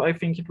 So I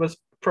think it was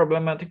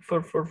problematic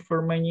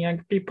for many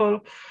young people.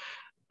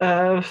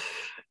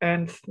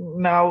 and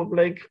now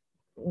like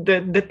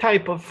the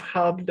type of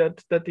help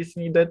that is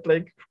needed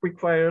like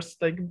requires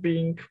like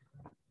being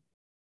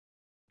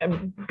a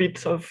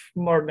bit of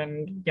more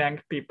than young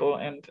people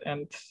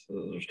and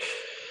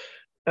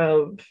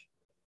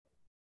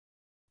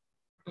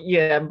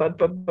yeah,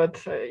 but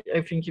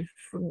I think if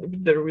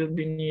there will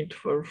be need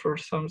for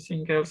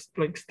something else,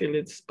 like still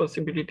it's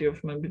possibility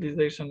of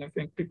mobilization. I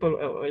think people,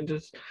 I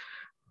just,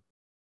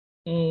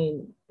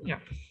 yeah.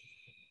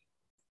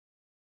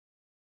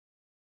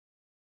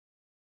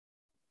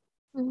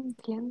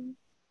 Yeah.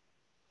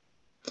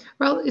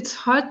 Well, it's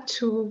hard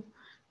to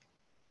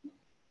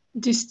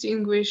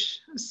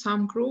distinguish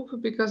some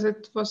group because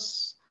it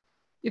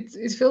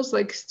feels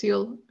like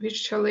still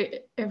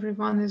virtually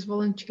everyone is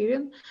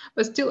volunteering,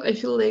 but still I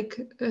feel like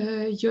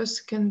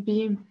youth can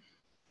be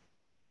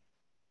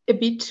a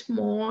bit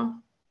more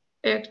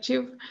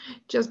active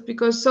just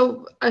because,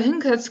 so I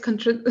think that's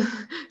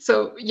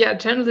so yeah,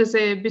 generally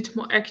they're a bit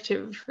more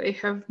active, they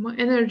have more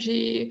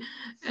energy.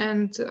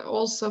 And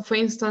also, for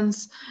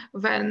instance,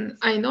 when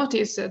I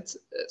noticed that,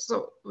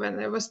 so when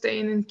I was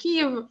staying in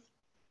Kiev,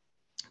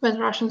 when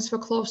Russians were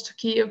close to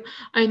Kiev,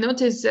 I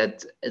noticed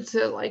that it's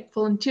like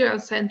volunteer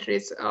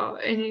centers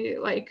or any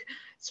like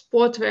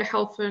spot where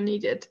help were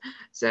needed.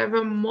 There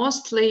were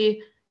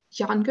mostly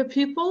younger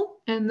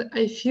people, and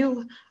I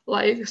feel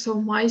like,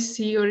 so my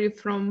theory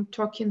from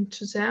talking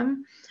to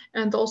them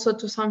and also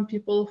to some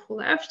people who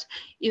left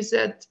is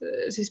that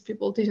these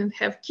people didn't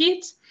have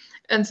kids,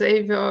 and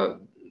they were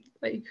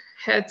like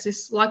had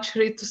this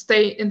luxury to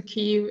stay in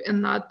Kiev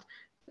and not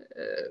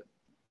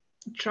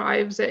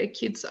drive their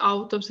kids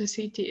out of the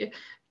city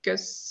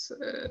because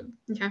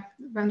yeah,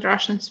 when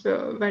Russians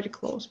were very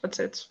close, but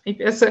that's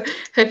maybe as a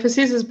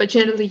hypothesis, but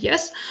generally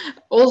yes.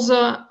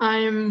 Also,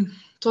 I'm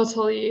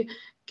totally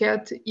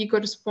get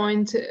Igor's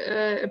point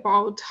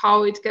about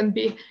how it can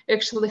be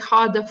actually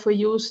harder for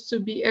youth to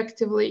be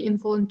actively in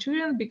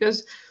volunteering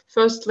because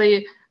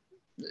firstly,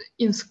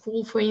 in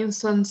school, for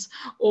instance,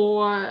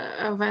 or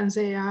when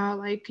they are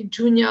like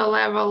junior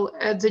level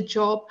at the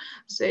job,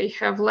 they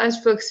have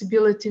less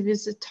flexibility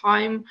with the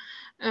time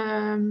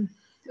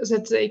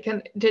that they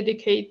can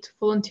dedicate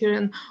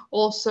volunteering.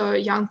 Also,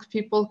 young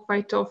people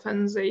quite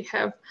often they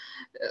have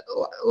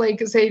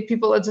like say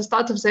people at the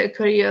start of their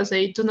career,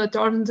 they do not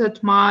earn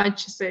that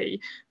much, they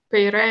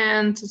pay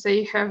rent,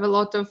 they have a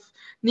lot of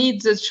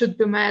needs that should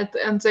be met,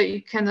 and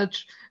they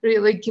cannot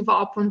really give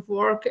up on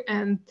work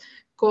and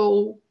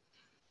go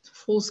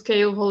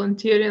full-scale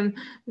volunteering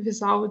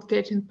without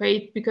getting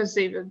paid because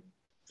they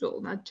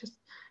will not just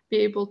be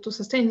able to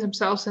sustain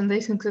themselves. And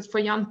they think that for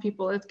young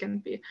people it can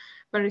be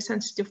very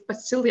sensitive, but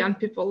still young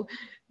people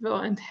will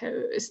and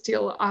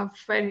still are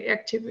very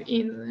active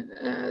in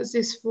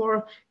this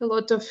war. A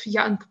lot of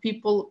young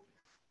people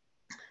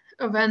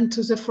went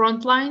to the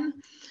front line,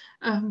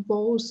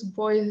 both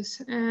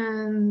boys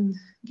and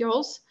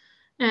girls,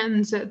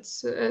 and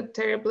that's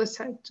terribly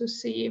sad to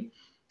see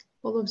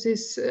all of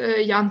these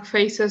young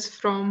faces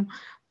from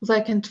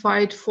black and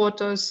white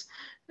photos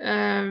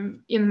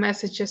in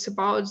messages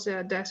about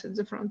their death at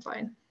the front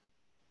line.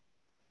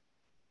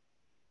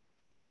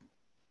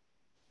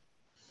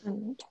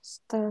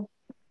 Just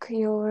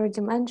you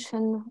already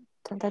mentioned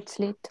that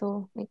lead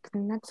to like the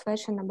next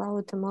question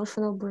about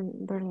emotional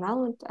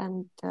burnout,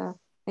 and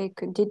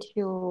like did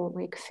you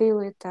like feel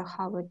it,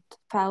 how it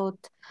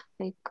felt,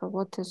 like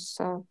what is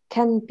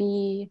can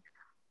be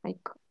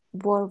like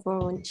war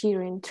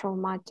volunteering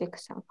traumatic,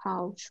 so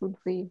how should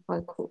we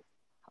like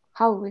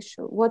how we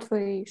should what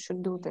we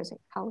should do this,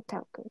 how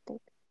tackle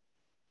it?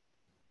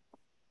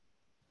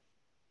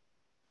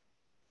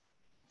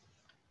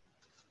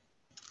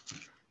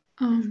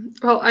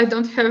 Well, I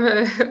don't have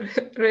a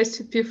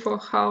recipe for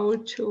how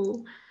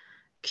to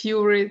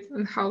cure it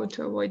and how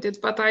to avoid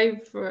it, but I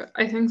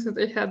think that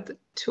I had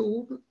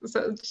two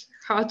such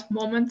hard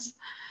moments,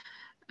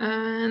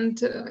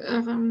 and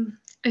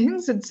I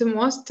think that the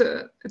most,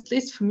 at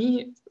least for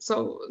me,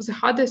 so the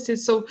hardest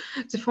is, so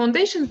the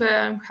foundation where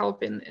I'm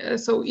helping,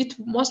 so it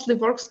mostly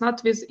works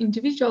not with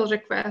individual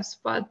requests,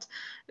 but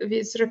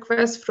with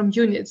requests from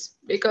units,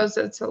 because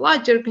it's a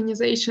large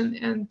organization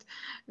and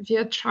we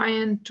are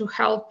trying to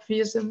help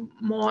with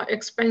more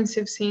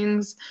expensive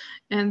things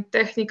and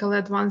technical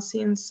advanced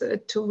things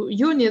to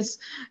units,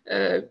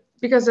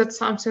 because that's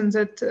something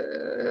that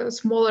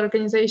small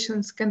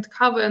organizations can't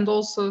cover, and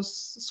also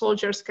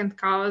soldiers can't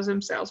cover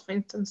themselves, for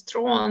instance,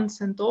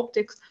 drones and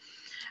optics.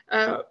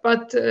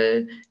 But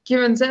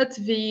given that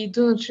we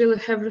do not really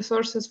have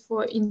resources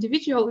for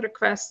individual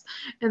requests,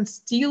 and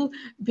still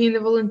being a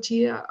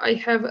volunteer, I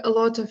have a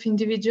lot of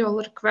individual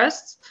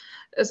requests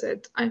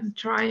that I'm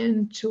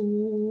trying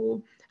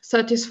to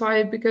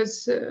satisfy,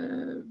 because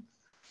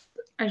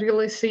I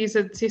really see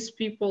that these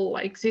people,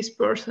 like this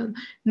person,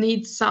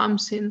 needs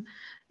something.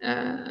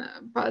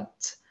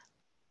 But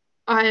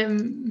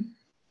I'm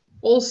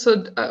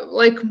also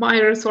like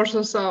my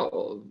resources are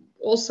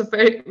also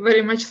very,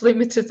 very much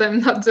limited.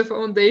 I'm not the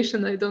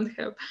foundation. I don't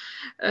have,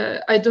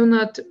 I do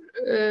not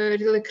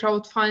really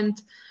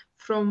crowdfund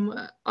from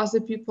other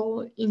people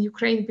in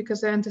Ukraine,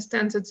 because I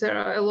understand that there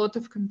are a lot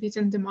of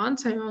competing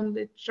demands. I'm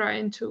only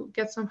trying to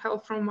get some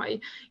help from my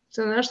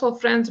international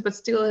friends, but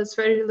still it's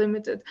very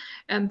limited.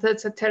 And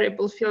that's a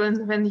terrible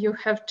feeling when you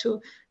have to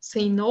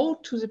say no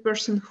to the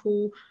person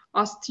who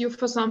asked you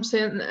for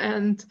something,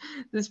 and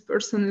this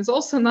person is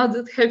also not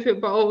that happy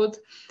about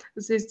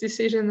this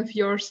decision of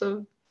yours.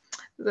 So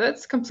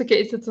that's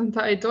complicated, and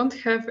I don't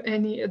have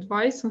any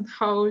advice on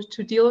how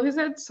to deal with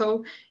it.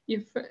 So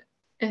if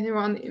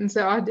anyone in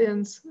the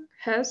audience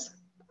has,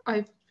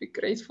 I'd be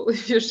grateful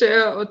if you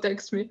share or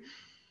text me.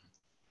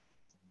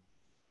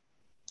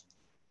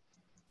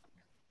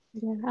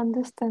 Yeah,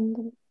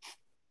 understandable.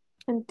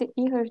 And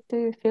Igor, do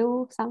you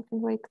feel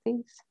something like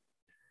this?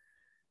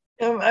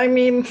 I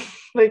mean,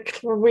 like,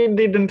 we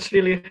didn't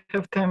really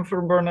have time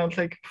for burnout.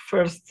 Like,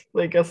 first,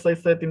 like, as I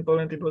said, in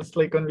Poland, it was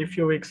like only a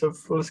few weeks of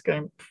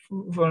full-time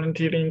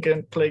volunteering,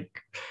 and like,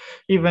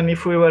 even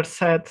if we were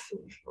sad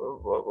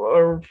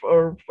or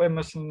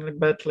emotionally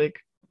bad, like,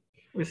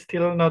 we're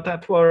still not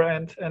at war,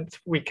 and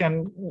we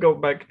can go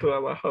back to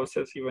our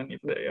houses even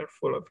if they are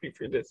full of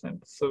refugees.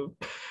 And so,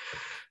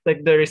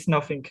 like, there is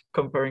nothing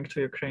comparing to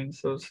Ukraine.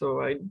 So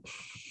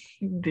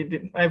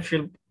I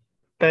feel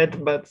bad,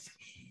 but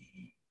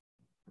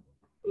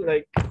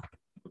like,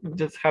 it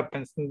just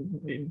happens.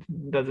 It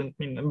doesn't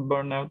mean a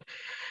burnout.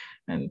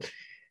 And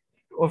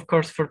of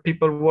course, for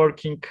people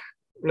working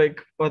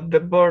like at the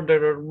border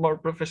or more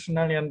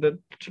professionally and the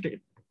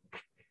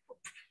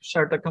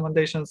shared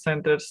accommodation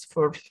centers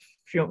for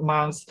few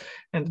months,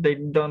 and they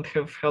don't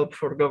have help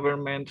for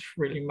government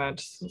really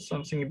much,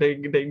 something they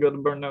got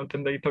burnout,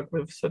 and they talk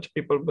with such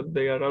people, but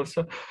they are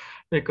also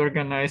like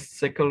organized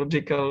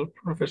psychological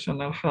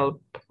professional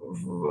help,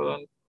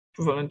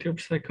 volunteer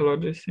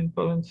psychologists in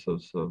Poland.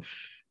 So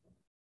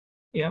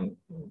yeah,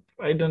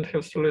 I don't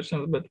have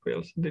solutions, but we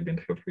also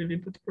didn't have really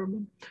that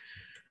problem.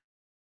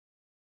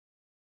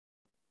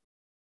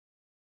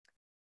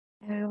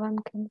 Everyone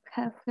can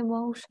have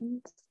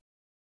emotions.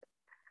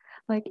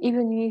 Like,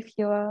 even if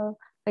you're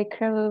like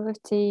travel with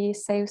the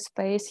safe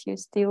space, you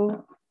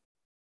still,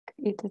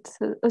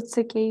 it's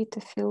okay to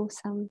feel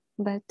some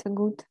bad to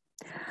good.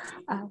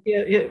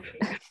 Yeah,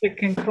 if I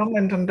can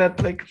comment on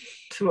that, like,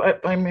 so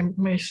I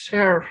may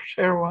share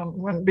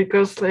one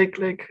because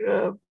like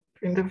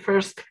in the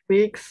first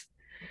weeks,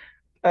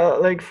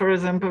 like, for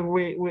example,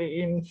 we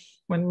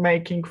when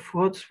making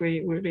foods,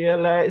 we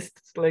realized,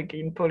 like,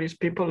 in Polish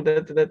people,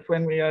 that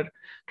when we are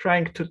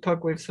trying to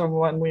talk with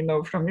someone we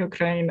know from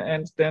Ukraine,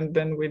 and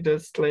then we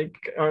just like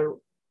are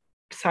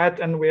sad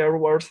and we are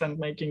worse and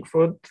making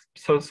food,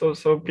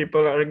 so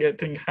people are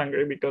getting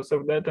hungry because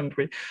of that, and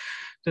we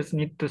just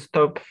need to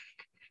stop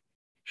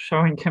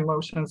showing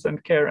emotions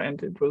and care.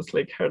 And it was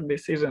like hard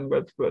decision,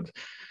 but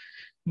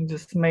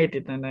just made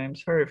it. And I'm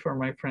sorry for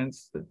my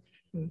friends that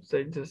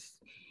they just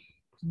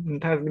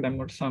didn't ask them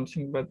or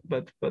something, but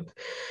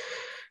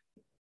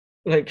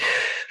like,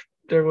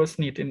 there was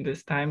need in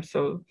this time.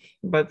 So,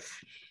 but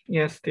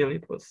yeah, still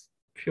it was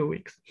a few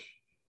weeks.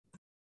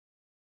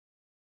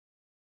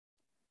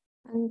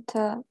 And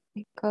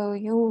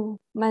you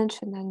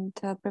mentioned,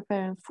 and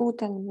preparing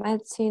food and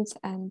medicines,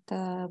 and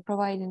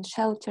providing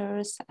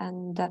shelters,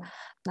 and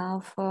now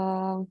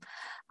for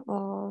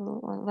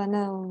when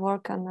I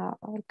work on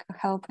like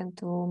helping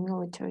to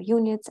military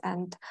units,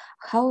 and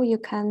how you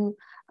can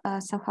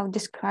somehow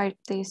describe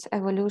this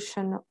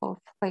evolution of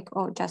like,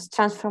 or just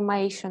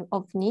transformation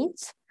of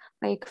needs,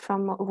 like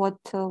from what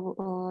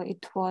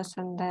it was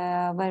in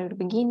the very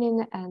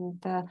beginning,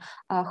 and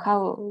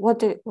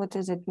what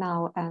is it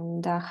now,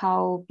 and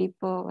how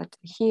people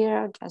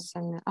here, just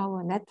in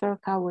our network,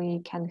 how we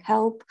can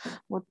help,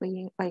 what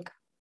we like,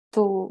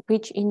 to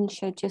which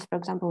initiatives, for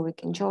example, we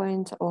can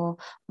join, or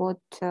what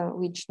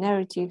which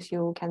narratives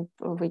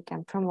we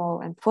can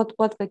promote, and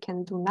what we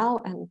can do now,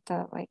 and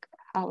like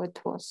how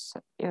it was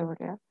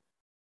earlier.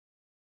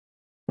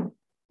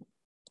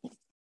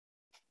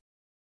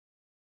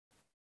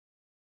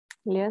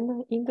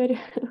 Lena, Igor,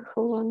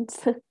 who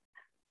wants?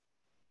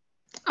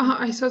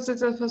 I thought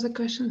that was a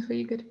question for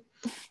Igor.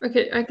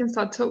 Okay, I can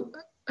start. So,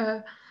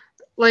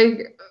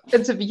 like,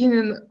 at the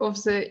beginning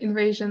of the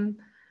invasion,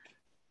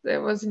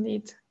 there was a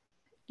need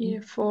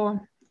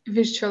for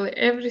virtually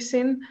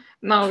everything.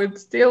 Now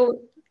it's still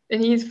a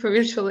need for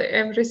virtually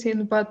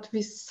everything, but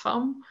with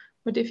some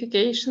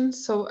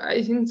modifications. So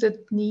I think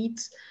that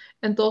needs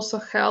and also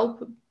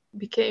help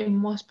became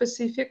more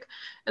specific,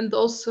 and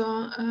also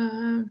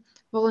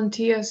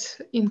volunteers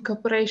in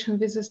cooperation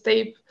with the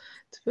state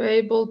were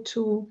able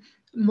to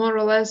more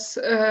or less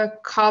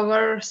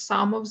cover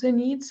some of the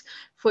needs.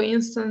 For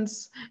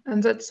instance,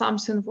 and that's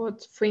something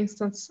what, for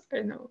instance,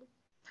 I know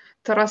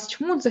Taras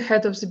Chmut, the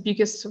head of the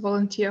biggest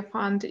volunteer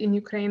fund in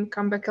Ukraine,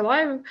 Come Back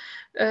Alive,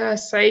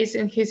 says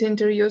in his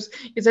interviews,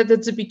 is that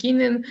at the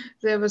beginning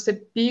there was a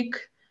big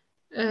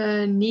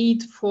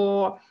need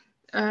for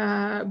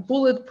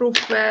bulletproof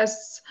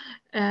vests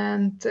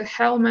and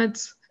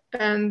helmets,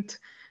 and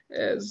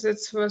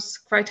that was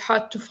quite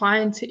hard to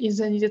find in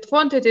the needed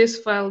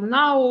quantities. While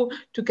now,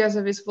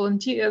 together with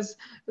volunteers,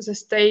 the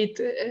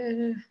state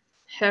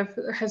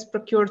has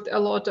procured a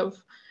lot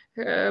of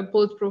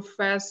bulletproof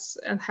vests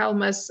and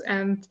helmets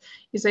and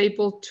is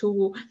able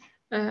to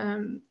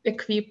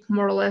equip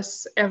more or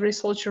less every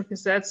soldier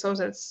with that, so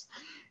that's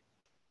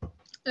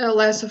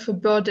less of a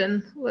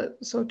burden,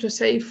 so to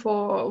say,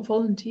 for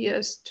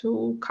volunteers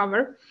to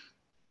cover.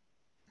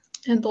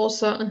 And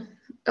also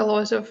a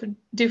lot of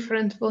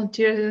different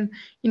volunteer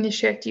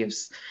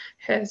initiatives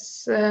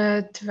has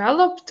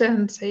developed,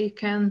 and they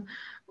can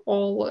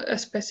all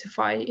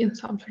specify in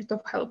some sort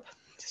of help.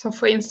 So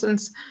for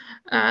instance,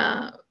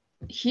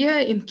 here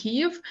in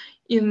Kyiv,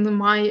 in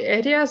my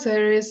area,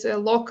 there is a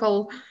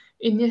local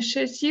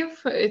initiative.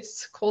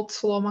 It's called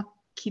Soloma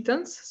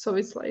Kittens. So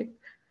it's like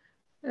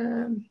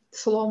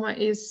Soloma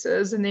is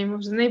the name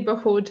of the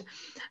neighborhood,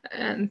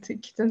 and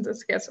kittens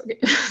as cats. Okay,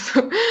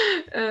 so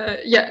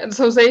yeah,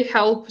 so they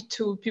help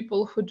to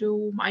people who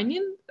do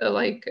mining.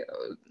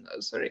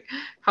 Sorry,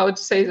 how to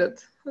say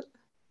that?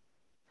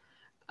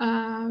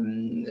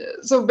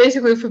 So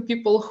basically for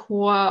people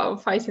who are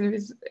fighting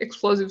with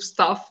explosive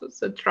stuff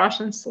that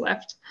Russians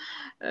left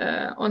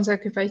on the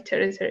occupied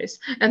territories.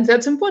 And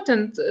that's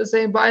important.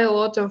 They buy a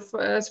lot of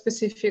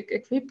specific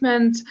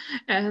equipment,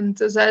 and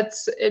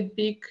that's a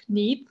big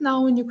need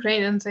now in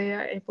Ukraine, and they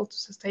are able to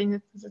sustain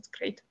it. That's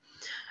great.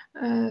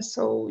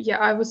 So yeah,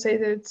 I would say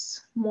that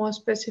it's more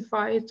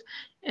specified,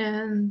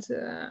 and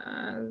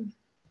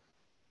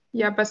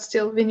yeah, but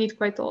still we need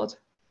quite a lot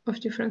of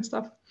different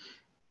stuff.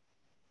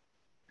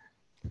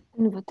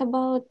 And what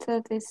about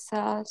this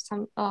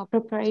some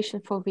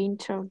preparation for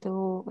winter?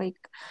 Do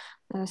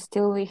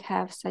still we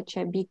have such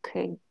a big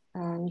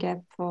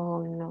gap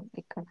for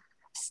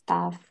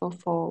stuff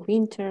for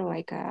winter,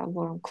 like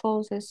warm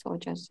clothes or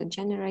just a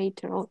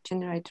generator? Or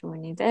generator we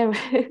need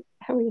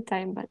every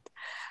time, but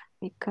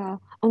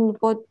on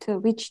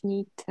which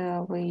need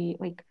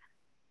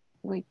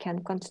we can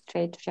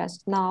concentrate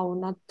just now,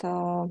 not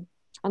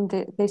on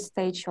this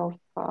stage of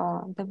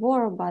the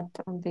war, but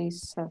on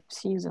this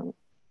season.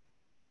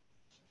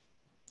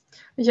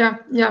 Yeah.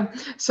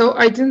 So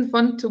I didn't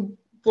want to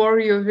bore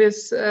you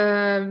with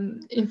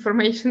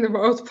information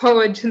about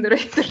power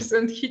generators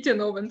and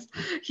heating ovens,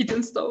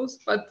 heating stoves,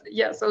 but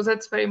yeah, so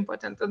that's very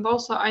important. And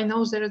also I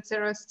know that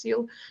there are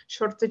still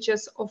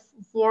shortages of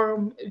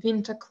warm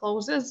winter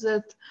clothes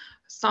that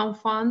some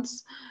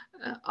funds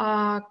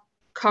are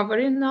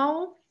covering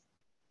now,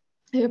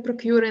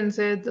 procuring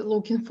that,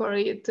 looking for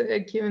it,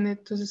 giving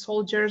it to the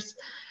soldiers,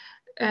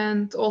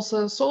 and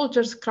also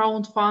soldiers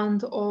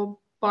crowdfund or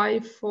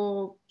buy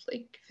for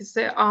with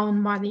their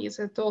own money.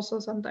 That also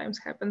sometimes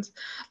happens.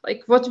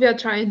 Like what we are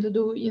trying to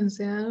do in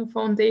the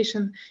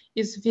foundation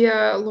is we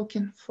are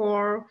looking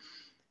for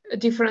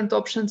different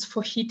options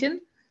for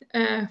heating,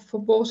 for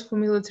both for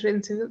military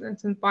and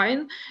civilians and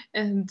buying,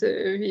 and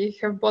we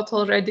have bought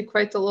already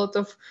quite a lot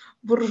of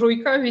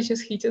burjuika, which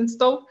is heating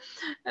stove,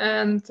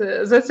 and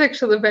that's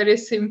actually very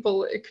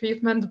simple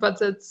equipment, but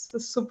that's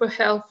super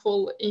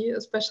helpful,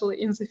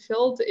 especially in the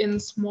field, in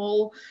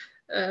small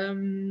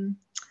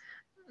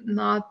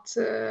not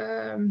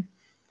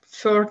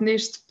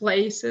furnished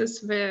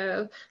places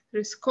where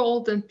there is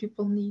cold and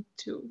people need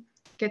to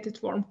get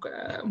it warm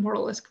more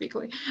or less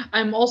quickly.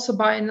 I'm also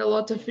buying a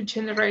lot of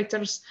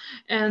generators,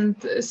 and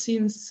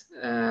since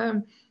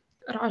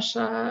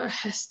Russia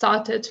has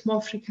started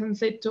more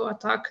frequently to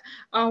attack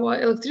our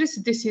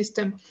electricity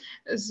system,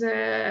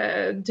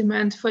 the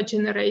demand for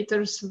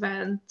generators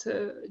went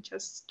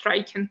just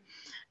striking,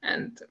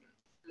 and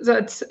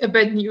that's a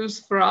bad news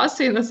for us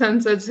in the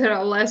sense that there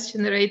are less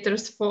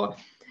generators for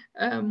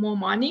more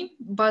money,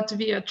 but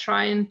we are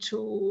trying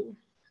to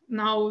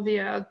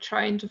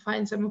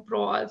find them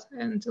abroad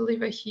and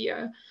deliver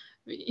here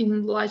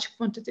in large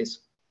quantities.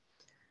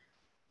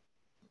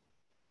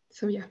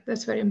 So yeah,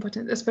 that's very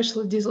important,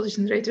 especially diesel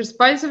generators.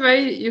 By the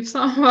way, if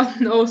someone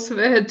knows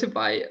where to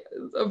buy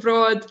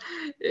abroad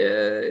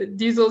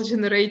diesel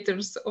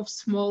generators of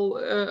small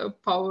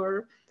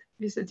power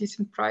with a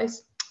decent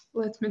price,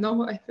 let me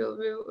know. I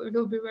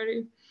will be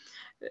very,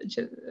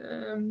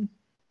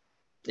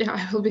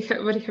 I will be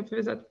very happy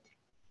with that.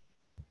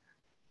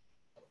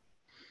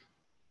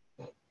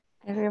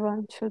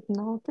 Everyone should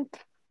note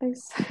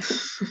this.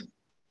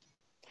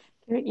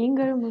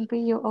 Igor, maybe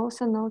you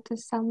also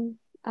notice some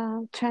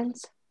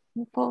trends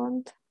in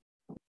Poland.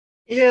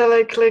 Yeah,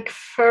 like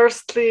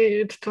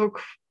firstly, it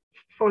took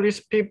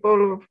Polish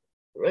people,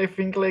 I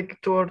think, like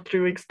 2 or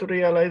 3 weeks to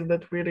realize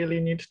that we really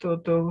need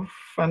to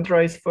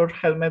fundraise for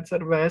helmets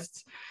or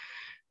vests,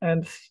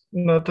 and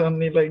not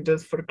only like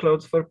just for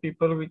clothes for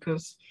people,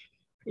 because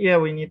yeah,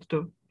 we need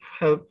to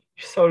help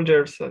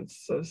soldiers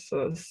as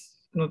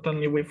not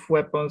only with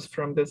weapons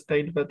from the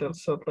state, but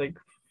also like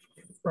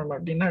from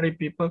ordinary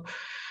people.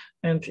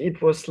 And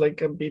it was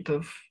like a bit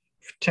of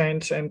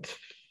change, and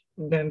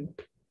then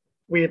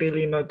we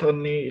really not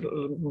only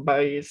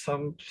buy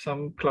some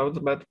clothes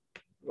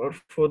or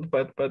food,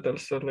 but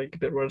also like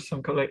there was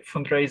some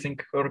fundraising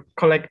or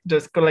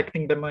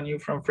collecting the money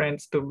from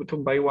friends to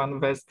buy one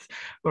vest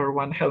or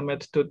one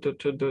helmet to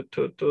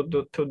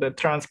the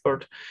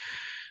transport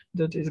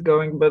that is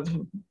going, but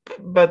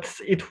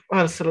it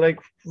also like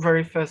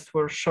very fast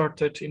were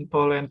shortage in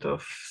Poland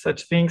of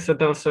such things,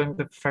 and also in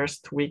the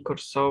first week or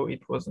so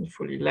it wasn't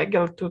fully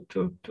legal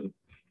to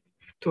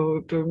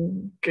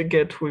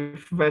get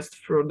with vest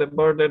through the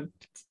border. It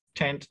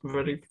changed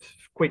very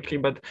quickly,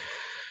 but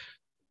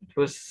it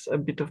was a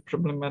bit of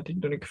problematic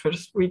during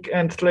first week,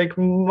 and like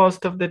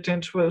most of the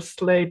change was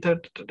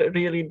later,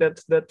 really,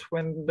 that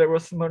when there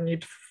was more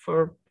need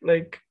for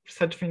like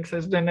such things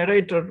as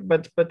generator,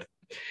 but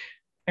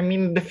I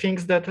mean the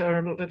things that are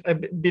a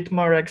bit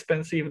more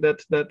expensive,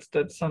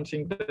 that's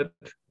something that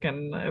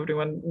can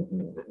everyone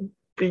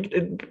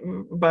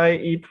buy.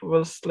 It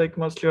was like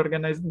mostly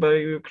organized by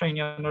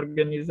Ukrainian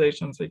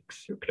organizations like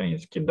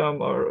Ukraiński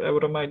Dom or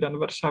Euromaidan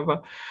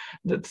Warszawa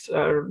that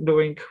are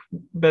doing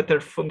better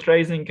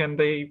fundraising, and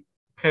they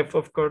have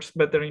of course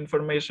better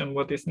information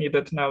what is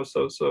needed now.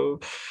 So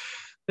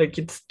like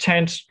it's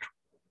changed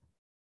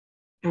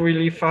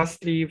really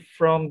fastly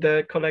from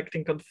the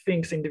collecting of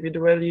things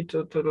individually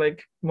to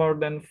like more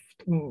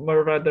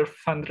rather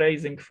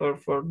fundraising for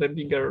the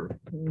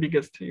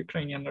biggest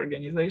Ukrainian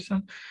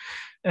organization.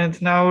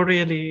 And now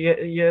really,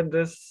 yeah,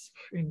 this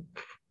in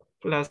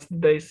last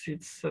days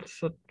it's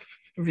also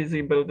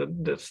visible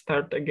that they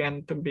start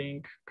again to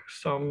being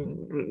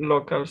some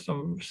local,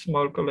 some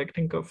small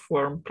collecting of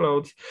warm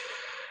clothes.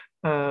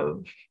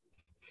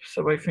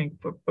 So I think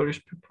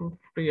Polish people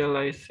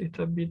realize it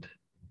a bit.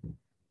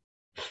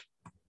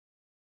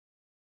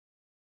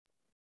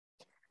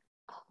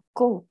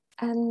 Cool.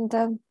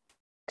 And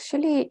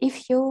actually,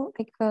 if you,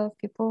 like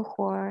people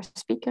who are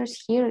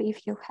speakers here,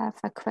 if you have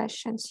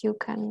questions, you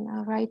can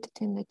write it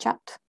in the chat.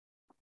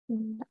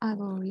 I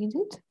will read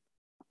it.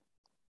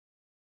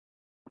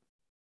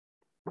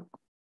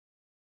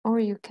 Or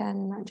you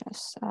can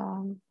just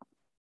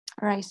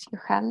raise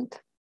your hand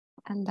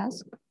and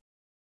ask.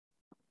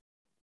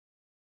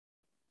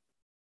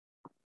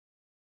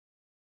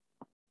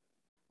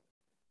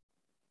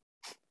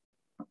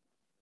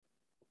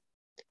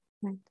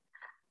 Right.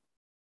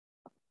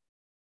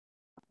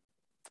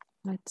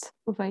 Let's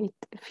wait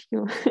a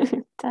few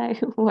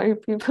time while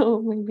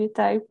people may be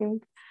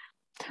typing.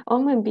 Or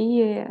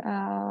maybe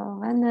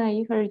when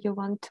Igor, you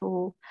want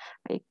to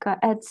like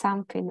add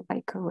something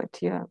like what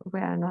we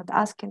are not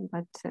asking,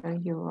 but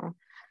you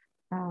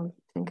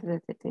think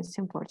that it is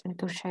important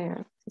to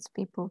share with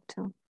people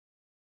too.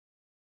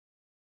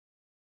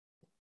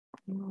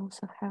 You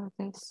also have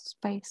this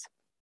space.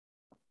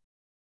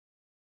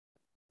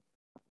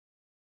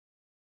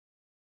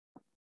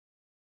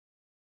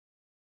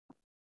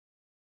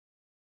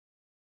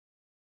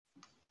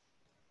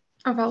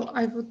 Well,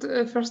 I would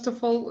first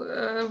of all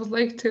would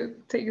like to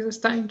take this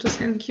time to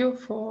thank you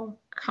for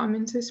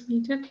coming to this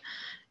meeting,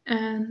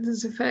 and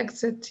the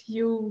fact that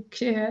you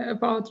care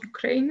about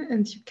Ukraine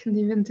and you can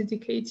even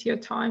dedicate your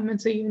time at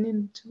the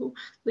evening to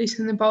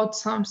listen about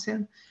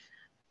something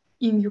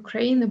in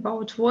Ukraine,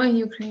 about war in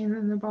Ukraine,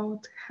 and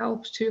about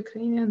help to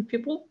Ukrainian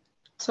people.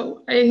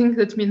 So I think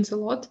that means a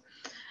lot,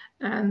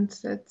 and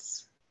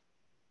that's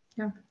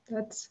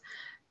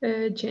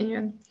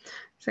genuine.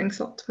 Thanks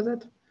a lot for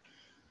that.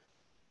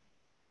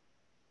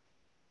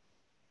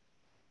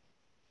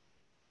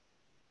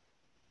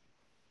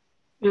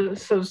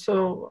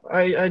 So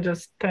I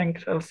just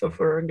thank also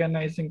for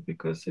organizing,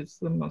 because it's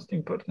the most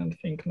important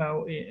thing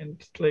now, and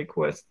like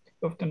West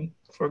often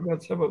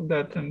forgets about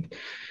that, and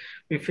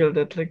we feel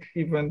that like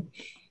even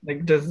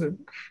like just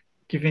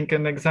giving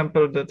an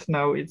example that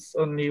now it's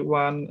only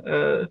one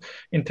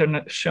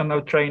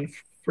international train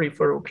free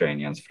for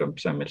Ukrainians from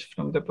Przemyśl,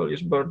 from the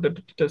Polish border,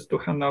 just to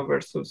Hanover.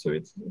 So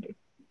it's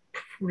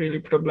really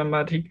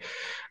problematic,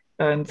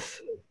 and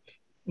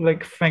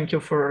like thank you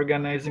for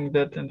organizing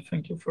that, and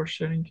thank you for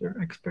sharing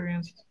your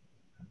experiences.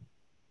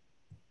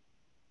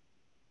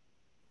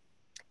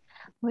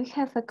 We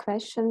have a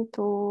question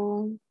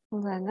to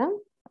Olena.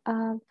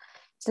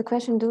 The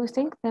question, do you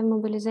think the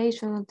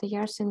mobilization of the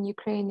years in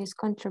Ukraine is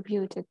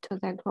contributed to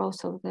the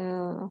growth of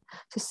the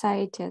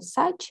society as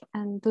such?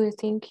 And do you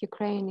think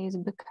Ukraine is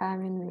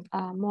becoming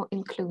more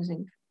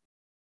inclusive?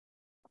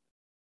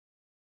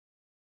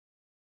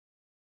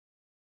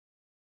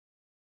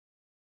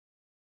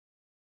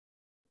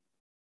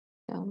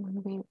 So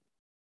we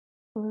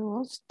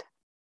lost.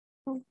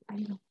 Oh, I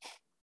know.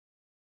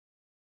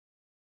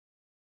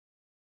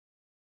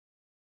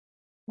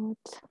 What?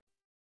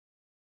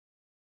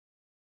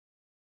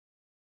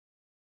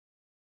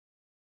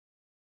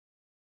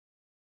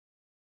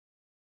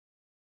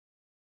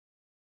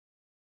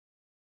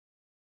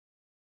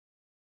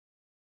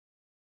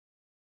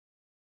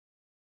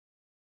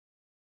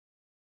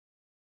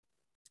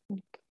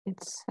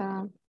 It's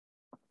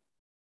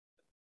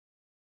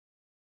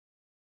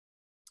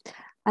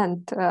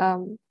and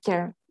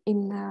here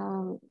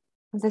in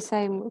the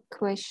same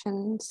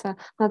questions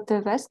that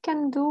the West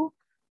can do,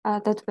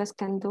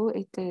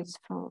 it is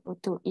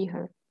to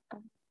Igor.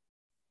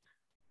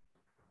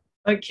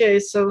 Okay,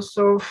 so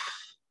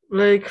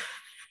like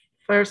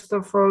first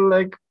of all,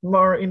 like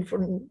more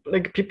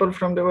like people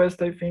from the West,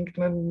 I think,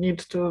 need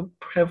to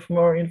have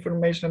more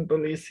information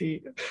policy,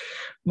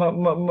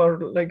 more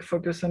like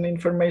focus on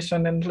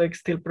information and like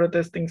still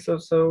protesting, so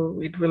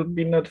it will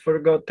be not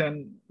forgotten.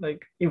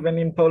 Like even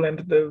in Poland,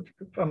 the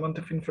amount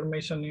of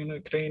information in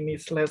Ukraine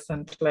is less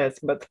and less,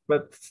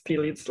 but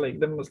still it's like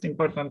the most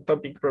important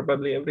topic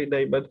probably every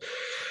day. But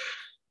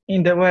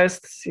in the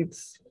West,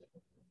 it's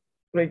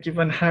like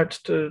even hard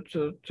to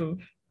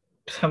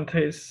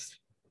sometimes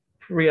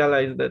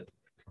realize that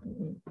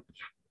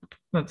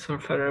not so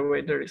far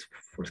away there is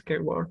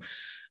full-scale war.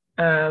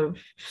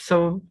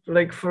 So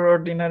like for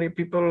ordinary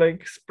people,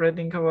 like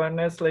spreading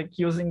awareness, like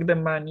using the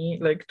money,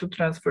 like to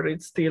transfer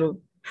it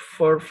still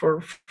for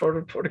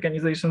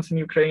organizations in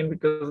Ukraine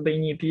because they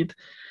need it,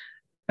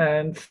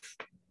 and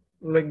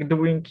like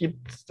doing it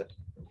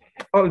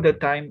all the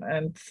time,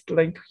 and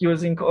like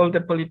using all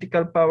the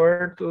political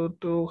power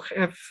to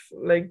have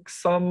like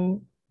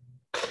some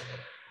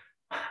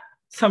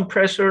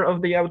pressure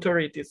of the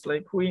authorities.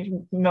 Like we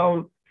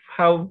know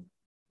how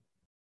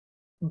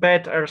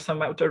bad are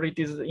some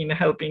authorities in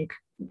helping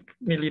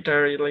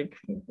military, like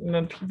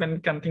not even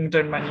counting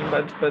Germany,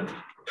 but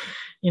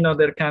in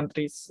other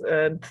countries.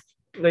 And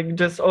like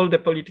just all the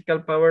political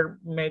power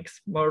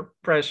makes more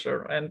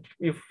pressure. And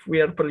if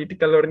we are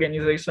political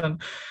organization,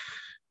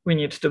 we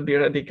need to be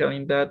radical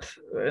in that.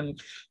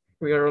 And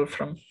we are all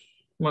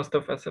most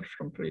of us are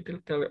from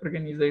political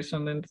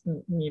organization and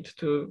need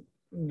to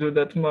do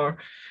that more.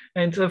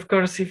 And of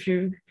course, if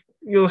you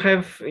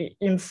have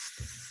in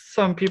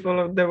some people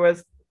of the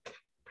West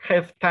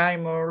have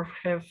time or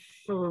have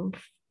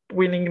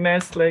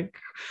willingness, like,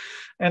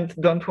 and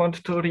don't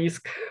want to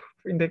risk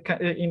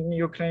in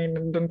Ukraine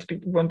and don't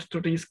want to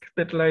risk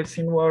their lives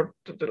in war,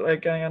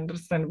 like I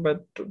understand,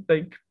 but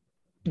like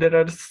there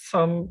are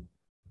some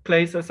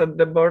places at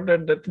the border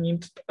that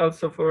need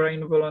also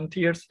foreign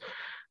volunteers.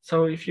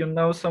 So if you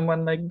know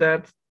someone like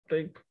that,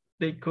 like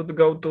they could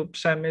go to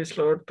Przemysl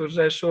or to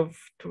Rzeszów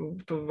to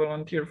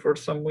volunteer for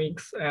some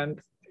weeks, and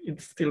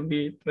it still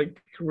be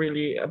like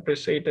really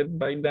appreciated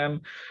by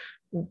them.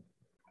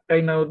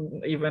 I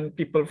know even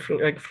people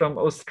like from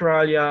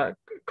Australia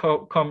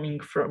coming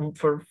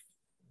for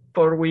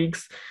 4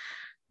 weeks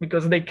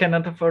because they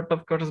cannot afford,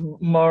 of course,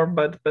 more,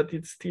 but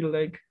it's still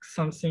like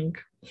something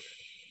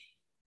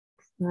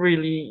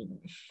really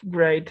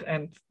great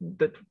and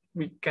that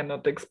we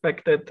cannot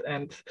expect it.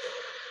 And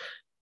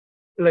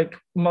like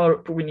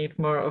we need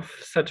more of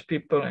such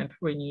people, and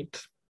we need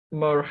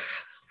more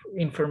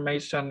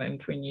information,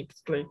 and we need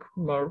like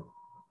more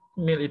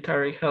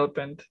military help,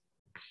 and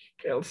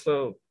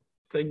also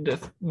like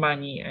just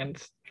money, and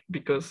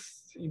because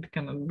it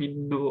cannot be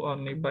done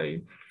only by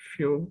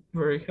few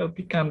very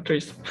healthy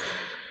countries.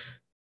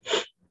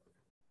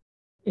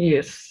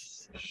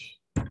 Yes.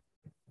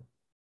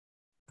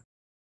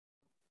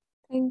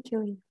 Thank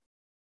you.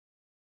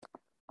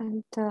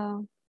 And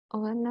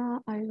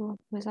Olena, are you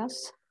with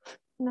us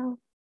now?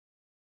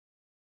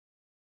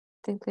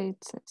 I think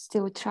it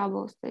still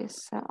troubles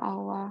this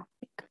our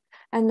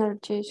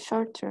energy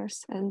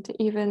shortages, and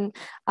even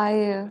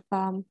I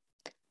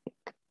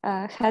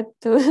had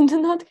to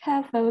do not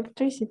have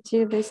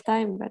electricity this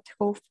time, but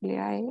hopefully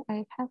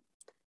I have.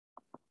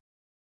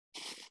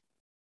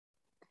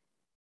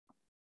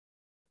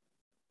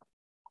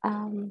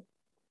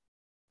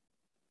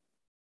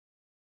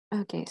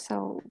 Okay,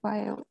 so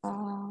while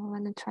I'm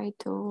gonna try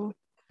to.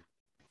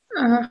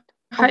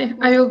 Hi,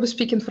 I will be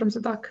speaking from the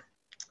back.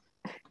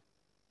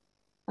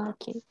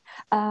 Okay.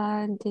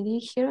 Did you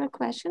hear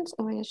questions,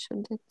 or I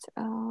should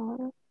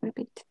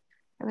repeat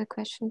the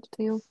questions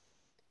to you?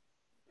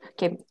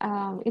 Okay.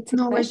 It's a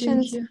question.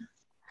 I didn't hear.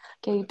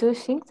 Okay. Do you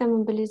think the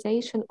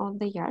mobilization of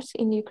the youth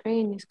in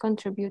Ukraine is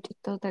contributed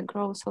to the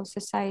growth of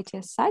society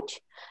as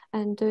such?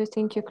 And do you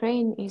think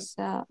Ukraine is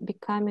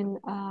becoming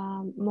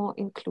more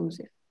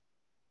inclusive?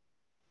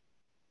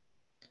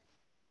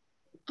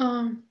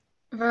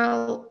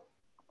 Well,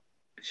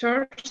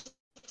 first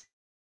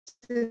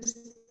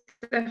is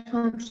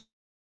definitely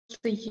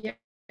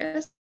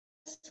yes.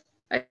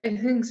 I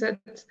think that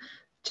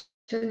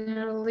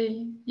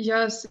generally,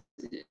 yes,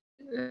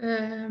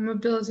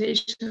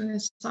 mobilization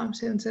is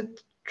something that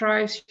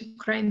drives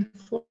Ukraine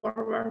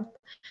forward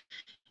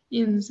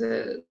in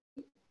the,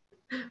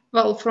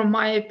 well, from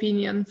my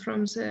opinion,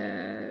 from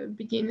the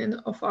beginning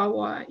of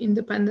our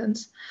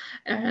independence.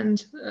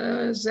 And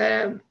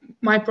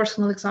my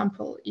personal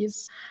example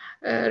is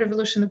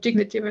Revolution of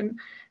Dignity, when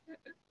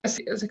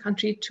as a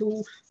country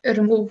to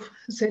remove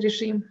the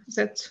regime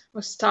that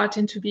was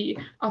starting to be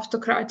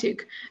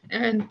autocratic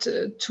and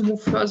to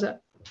move further.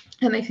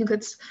 And I think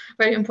that's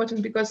very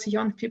important because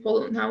young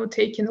people now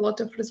taking a lot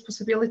of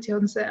responsibility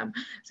on them.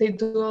 They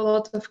do a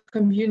lot of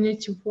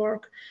community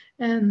work,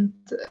 and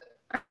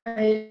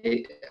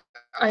I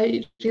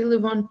really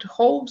want to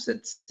hope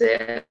that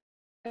the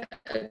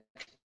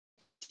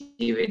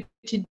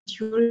activity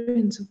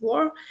during the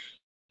war,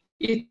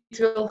 it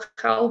will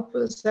help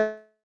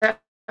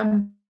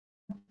them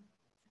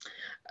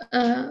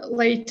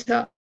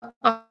later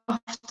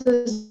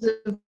after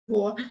the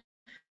war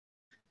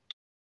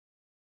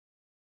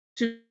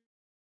to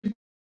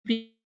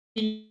be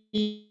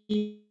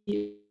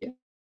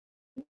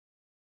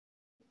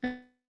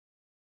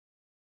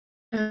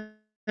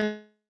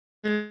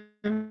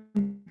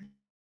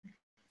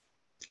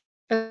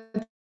at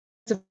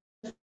the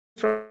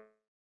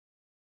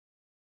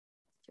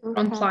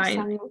frontline.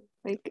 Some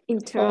like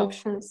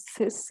interruptions,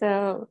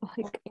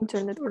 like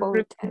internet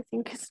quality, I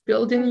think it's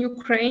built in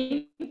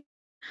Ukraine,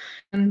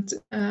 and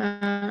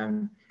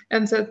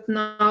that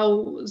now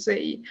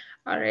they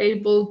are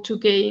able to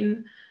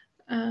gain.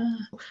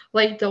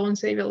 Later on,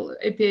 they will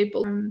be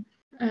able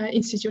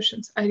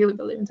institutions. I really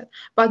believe in that.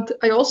 But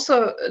I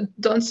also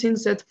don't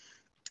think that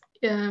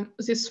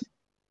this.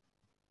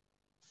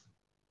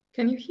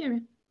 Can you hear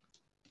me?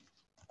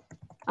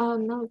 Oh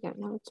no, yeah,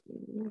 now it's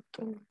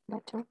looking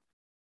better.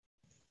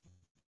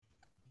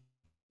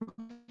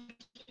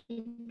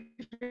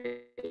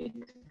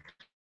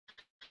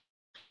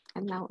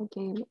 And now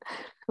again,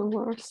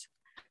 worse.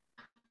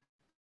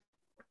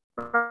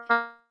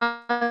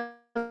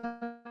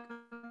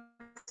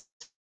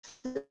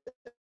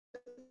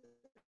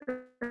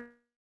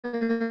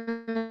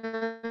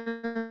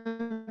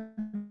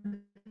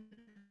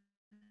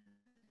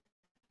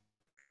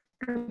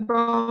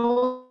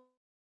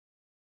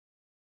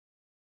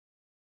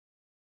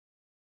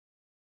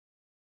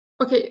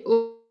 Okay.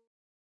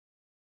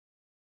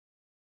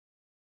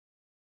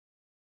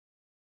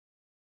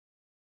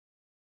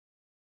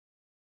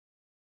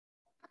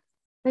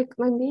 Like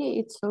maybe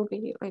it will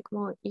be like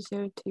more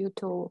easier to you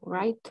to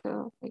write,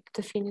 like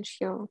to finish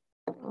your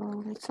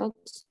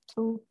thoughts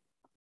too.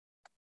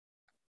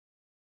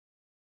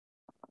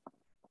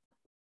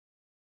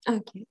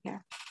 Okay,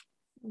 yeah,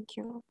 thank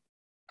you.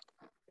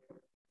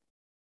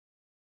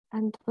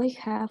 And we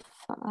have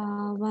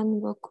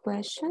one more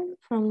question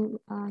from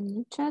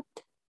chat.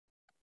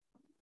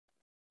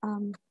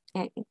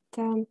 Yeah,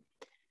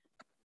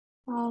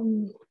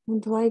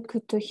 would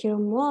like to hear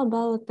more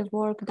about the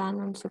work done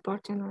on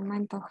supporting the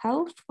mental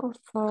health of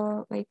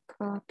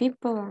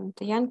people and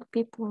young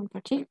people in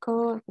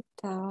particular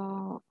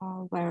that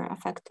were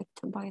affected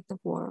by the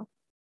war.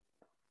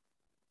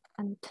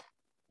 And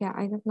yeah,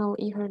 I don't know,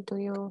 Igor, do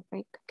you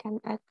can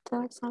add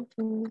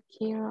something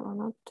here or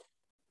not?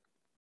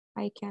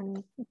 I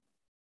can,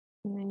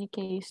 in any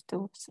case,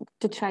 to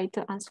try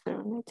to answer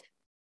on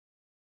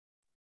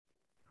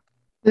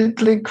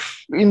it. Like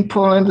in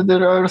Poland,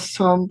 there are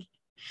some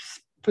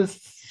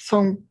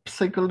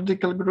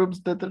psychological groups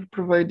that are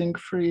providing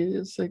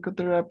free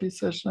psychotherapy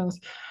sessions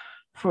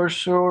for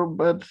sure,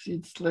 but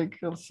it's like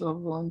also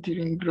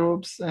volunteering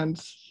groups,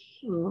 and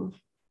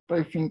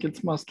I think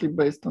it's mostly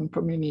based on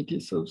community,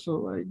 so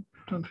I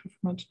don't have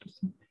much to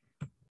say.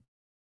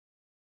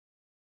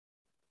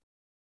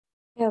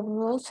 Yeah, but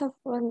also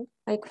from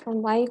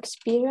my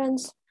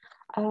experience,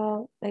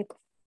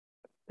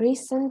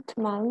 recent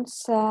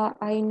months,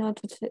 I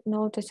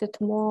noticed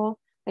it more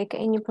like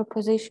any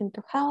proposition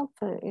to help.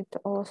 It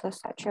also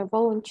such a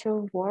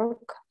volunteer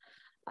work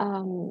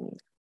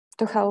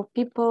to help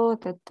people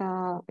that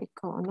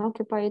on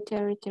occupied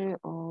territory,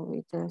 or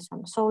with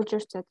some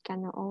soldiers that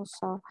can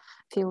also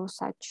feel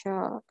such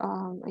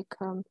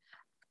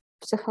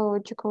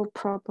psychological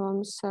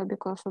problems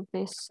because of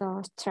this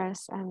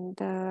stress and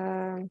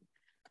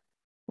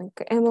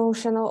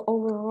emotional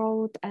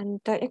overload.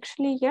 And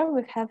actually, yeah,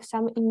 we have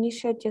some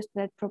initiatives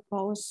that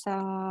propose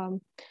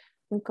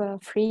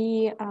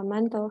free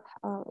mental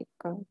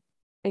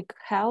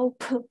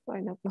help. I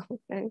don't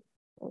know,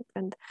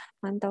 and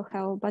mental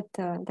health, but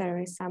there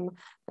is some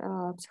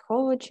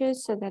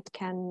psychologists that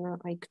can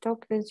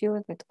talk with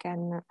you, that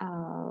can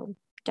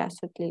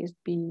just at least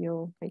be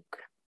your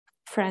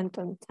friend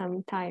on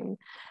some time.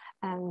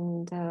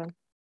 And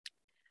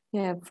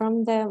yeah,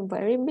 from the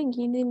very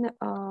beginning,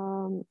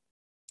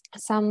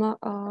 some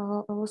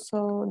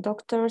also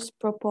doctors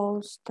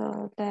proposed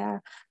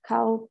their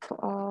help,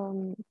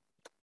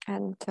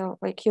 and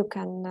you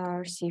can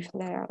receive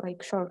their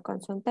short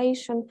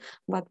consultation,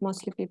 but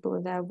mostly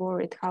people, they're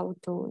worried how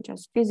to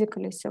just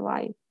physically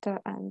survive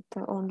and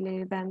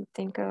only then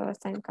think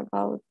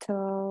about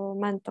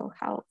mental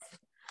health.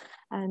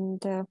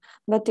 And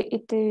but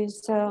it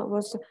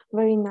was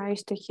very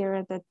nice to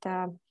hear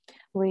that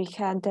we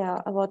had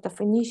a lot of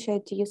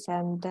initiatives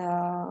and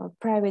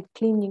private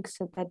clinics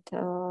that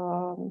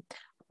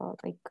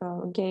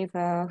gave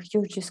a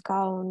huge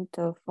discount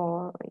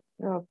for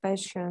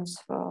patients,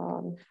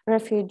 for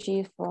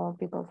refugees, for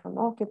people from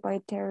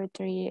occupied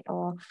territory,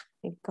 or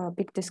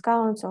big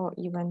discounts, or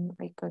even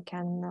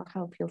can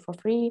help you for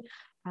free.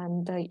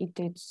 And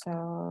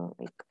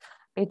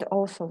it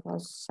also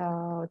was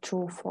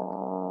true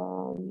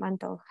for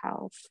mental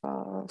health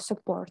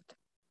support.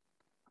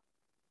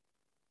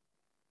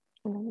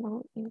 I don't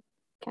know if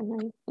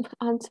can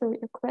I answer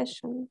your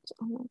questions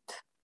or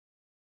not.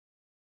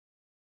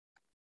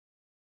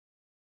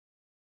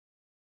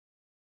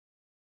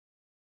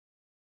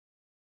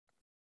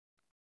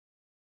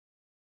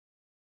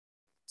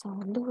 So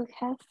do we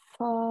have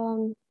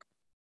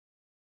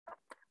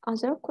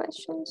other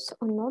questions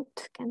or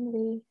not? Can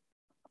we?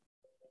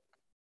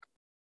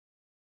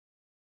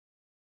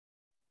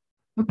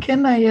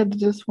 Can I add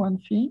just one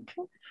thing?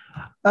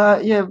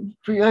 Yeah,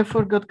 I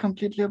forgot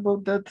completely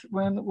about that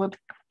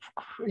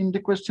in the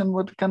question,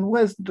 what can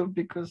West do?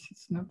 Because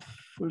it's not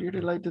fully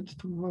related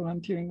to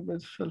volunteering,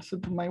 but also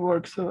to my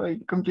work. So I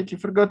completely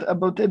forgot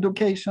about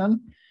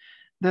education,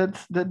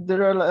 that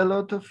there are a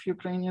lot of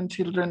Ukrainian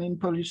children in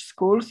Polish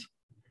schools.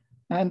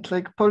 And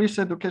like Polish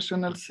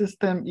educational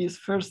system is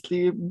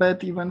firstly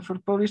bad even for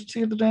Polish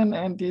children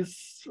and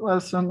is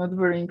also not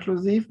very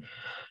inclusive.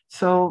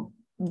 So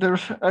there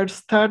are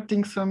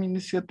starting some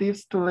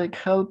initiatives to like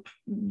help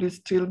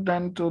these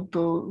children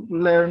to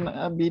learn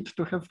a bit,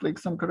 to have like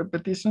some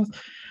repetitions.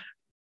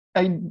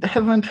 I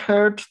haven't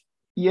heard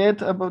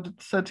yet about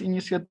such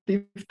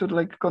initiative to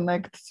like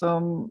connect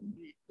some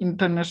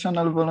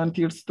international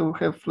volunteers to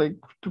have like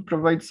to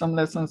provide some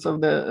lessons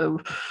of the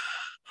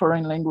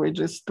foreign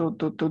languages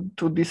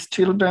to these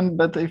children,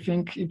 but I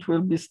think it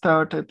will be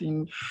started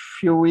in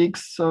few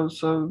weeks.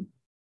 So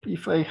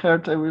if I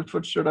heard, I will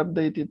for sure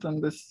update it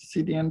on the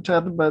CDN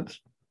chat, but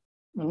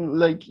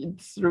like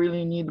it's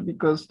really neat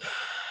because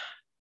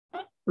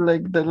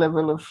like the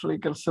level of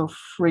like also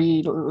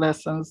free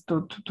lessons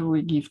to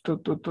we give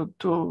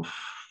to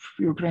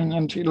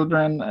Ukrainian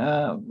children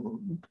are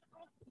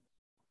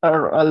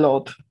a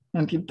lot,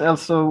 and it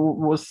also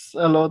was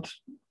a lot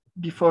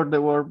before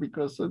the war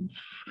because of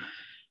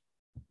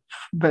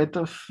bad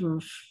of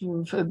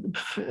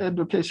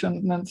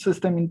education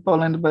system in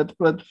Poland,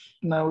 but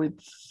now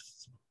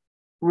it's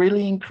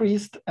really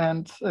increased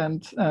and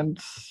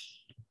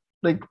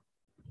like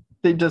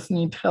they just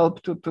need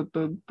help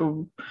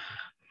to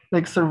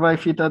like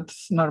survive it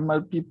as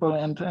normal people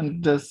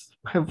and just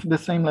have the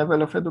same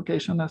level of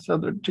education as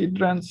other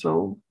children.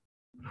 So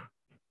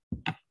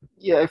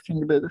yeah, I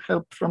think that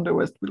help from the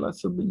West will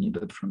also be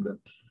needed from that.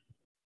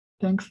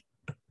 Thanks.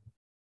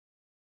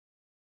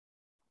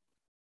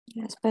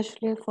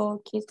 Especially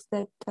for kids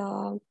that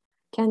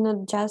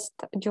cannot just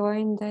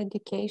join the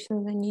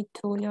education, they need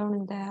to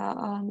learn their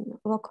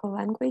local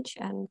language,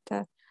 and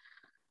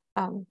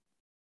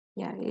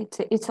yeah,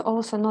 it's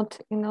also not,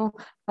 you know,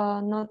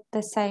 not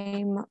the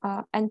same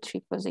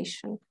entry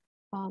position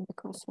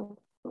because of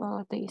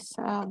this,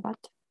 but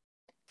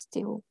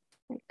still,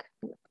 like,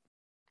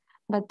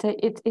 but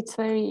it's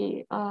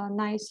very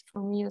nice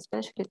for me,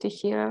 especially to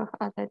hear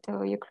that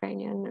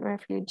Ukrainian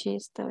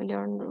refugees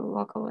learn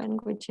local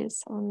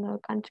languages on the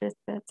countries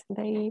that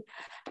they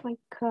like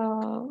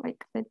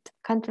that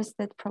countries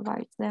that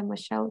provide them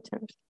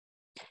shelters.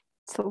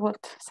 So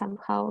what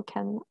somehow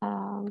can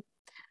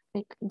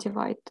like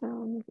divide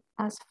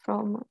us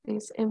from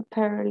this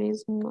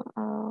imperialism,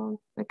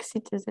 like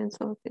citizens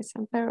of this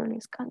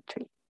imperialist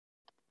country.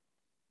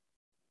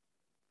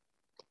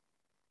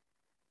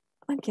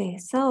 Okay,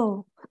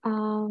 so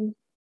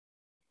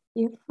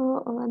if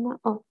Olena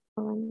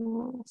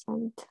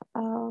sent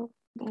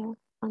the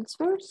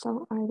answer,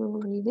 so I will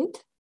read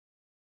it.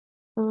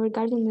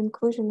 Regarding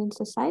inclusion in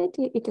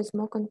society, it is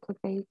more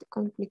complicated.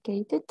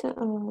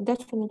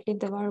 Definitely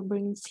the war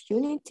brings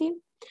unity,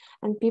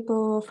 and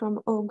people from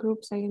all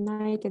groups are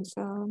united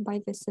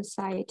by the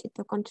society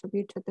to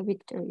contribute to the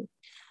victory.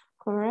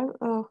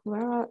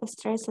 However,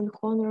 stress and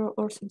honor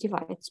also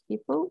divides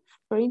people.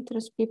 For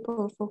instance,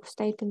 people who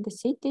stayed in the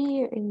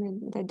city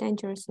in the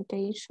dangerous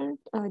situation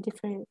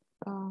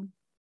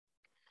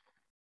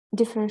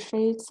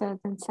differentiates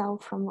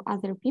themselves from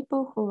other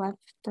people who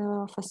left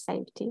for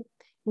safety.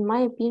 In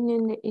my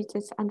opinion, it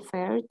is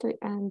unfair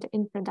and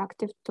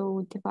unproductive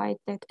to divide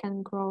that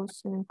can grow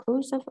in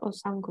inclusive or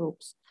some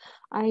groups.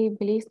 I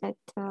believe that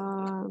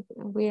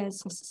we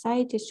as a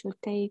society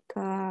should take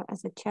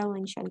as a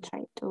challenge and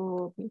try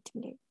to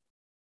mitigate.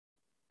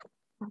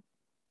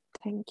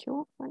 Thank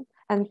you.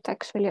 And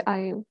actually,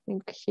 I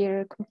think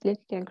here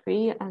completely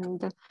agree.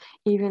 And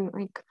even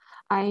like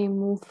I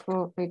move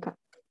like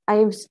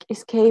I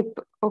escape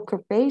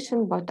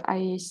occupation, but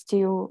I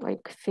still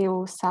like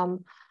feel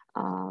some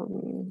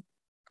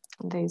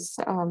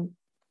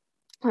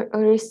I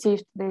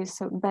received these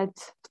bad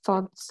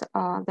thoughts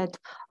that,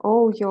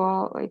 oh, you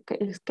are like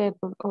escape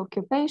of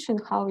occupation,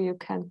 how you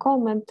can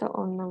comment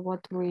on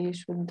what we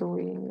should do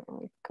in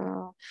like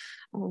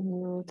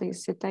on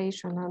this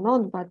situation or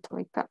not, but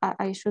like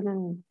I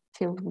shouldn't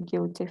feel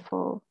guilty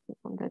for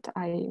that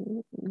I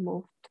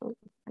moved to,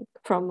 like,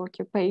 from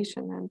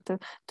occupation and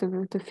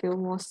to feel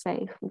more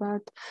safe,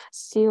 but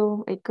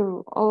still like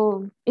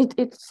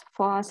it's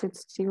for us,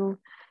 it's still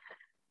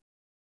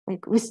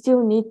like we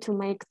still need to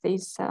make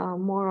these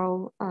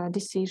moral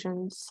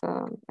decisions,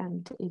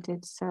 and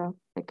it's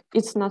like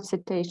it's not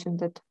situation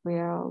that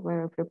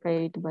we're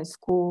prepared by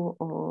school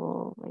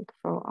or like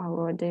for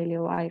our daily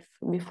life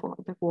before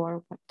the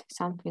war, but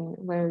something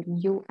very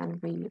new,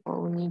 and we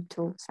all need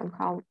to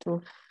somehow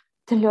to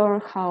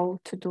learn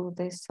how to do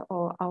this,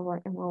 or our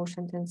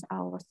emotions and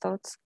our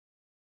thoughts.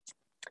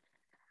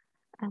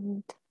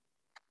 And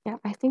yeah,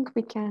 I think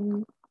we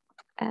can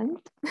end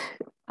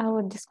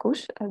our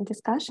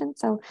discussion.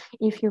 So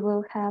if you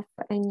will have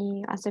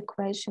any other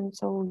questions,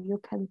 so you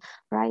can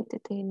write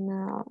it in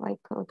like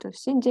to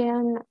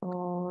CDN,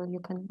 or you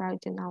can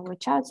write in our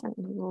chats, and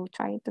we will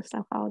try to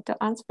somehow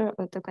to answer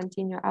or to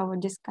continue our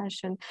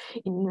discussion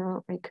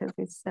in like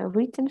this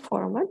written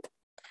format.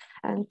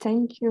 And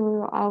thank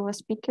you our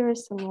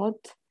speakers a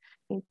lot.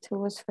 It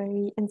was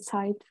very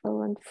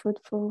insightful and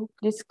fruitful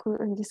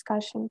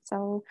discussion.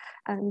 So,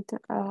 and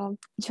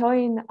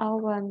join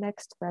our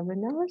next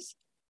webinars.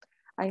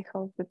 I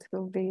hope it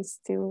will be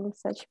still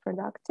such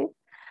productive.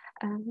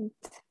 And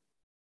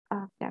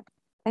yeah,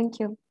 thank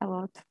you a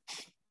lot.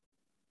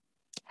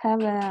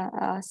 Have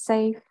a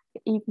safe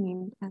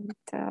evening and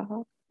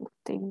good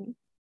evening.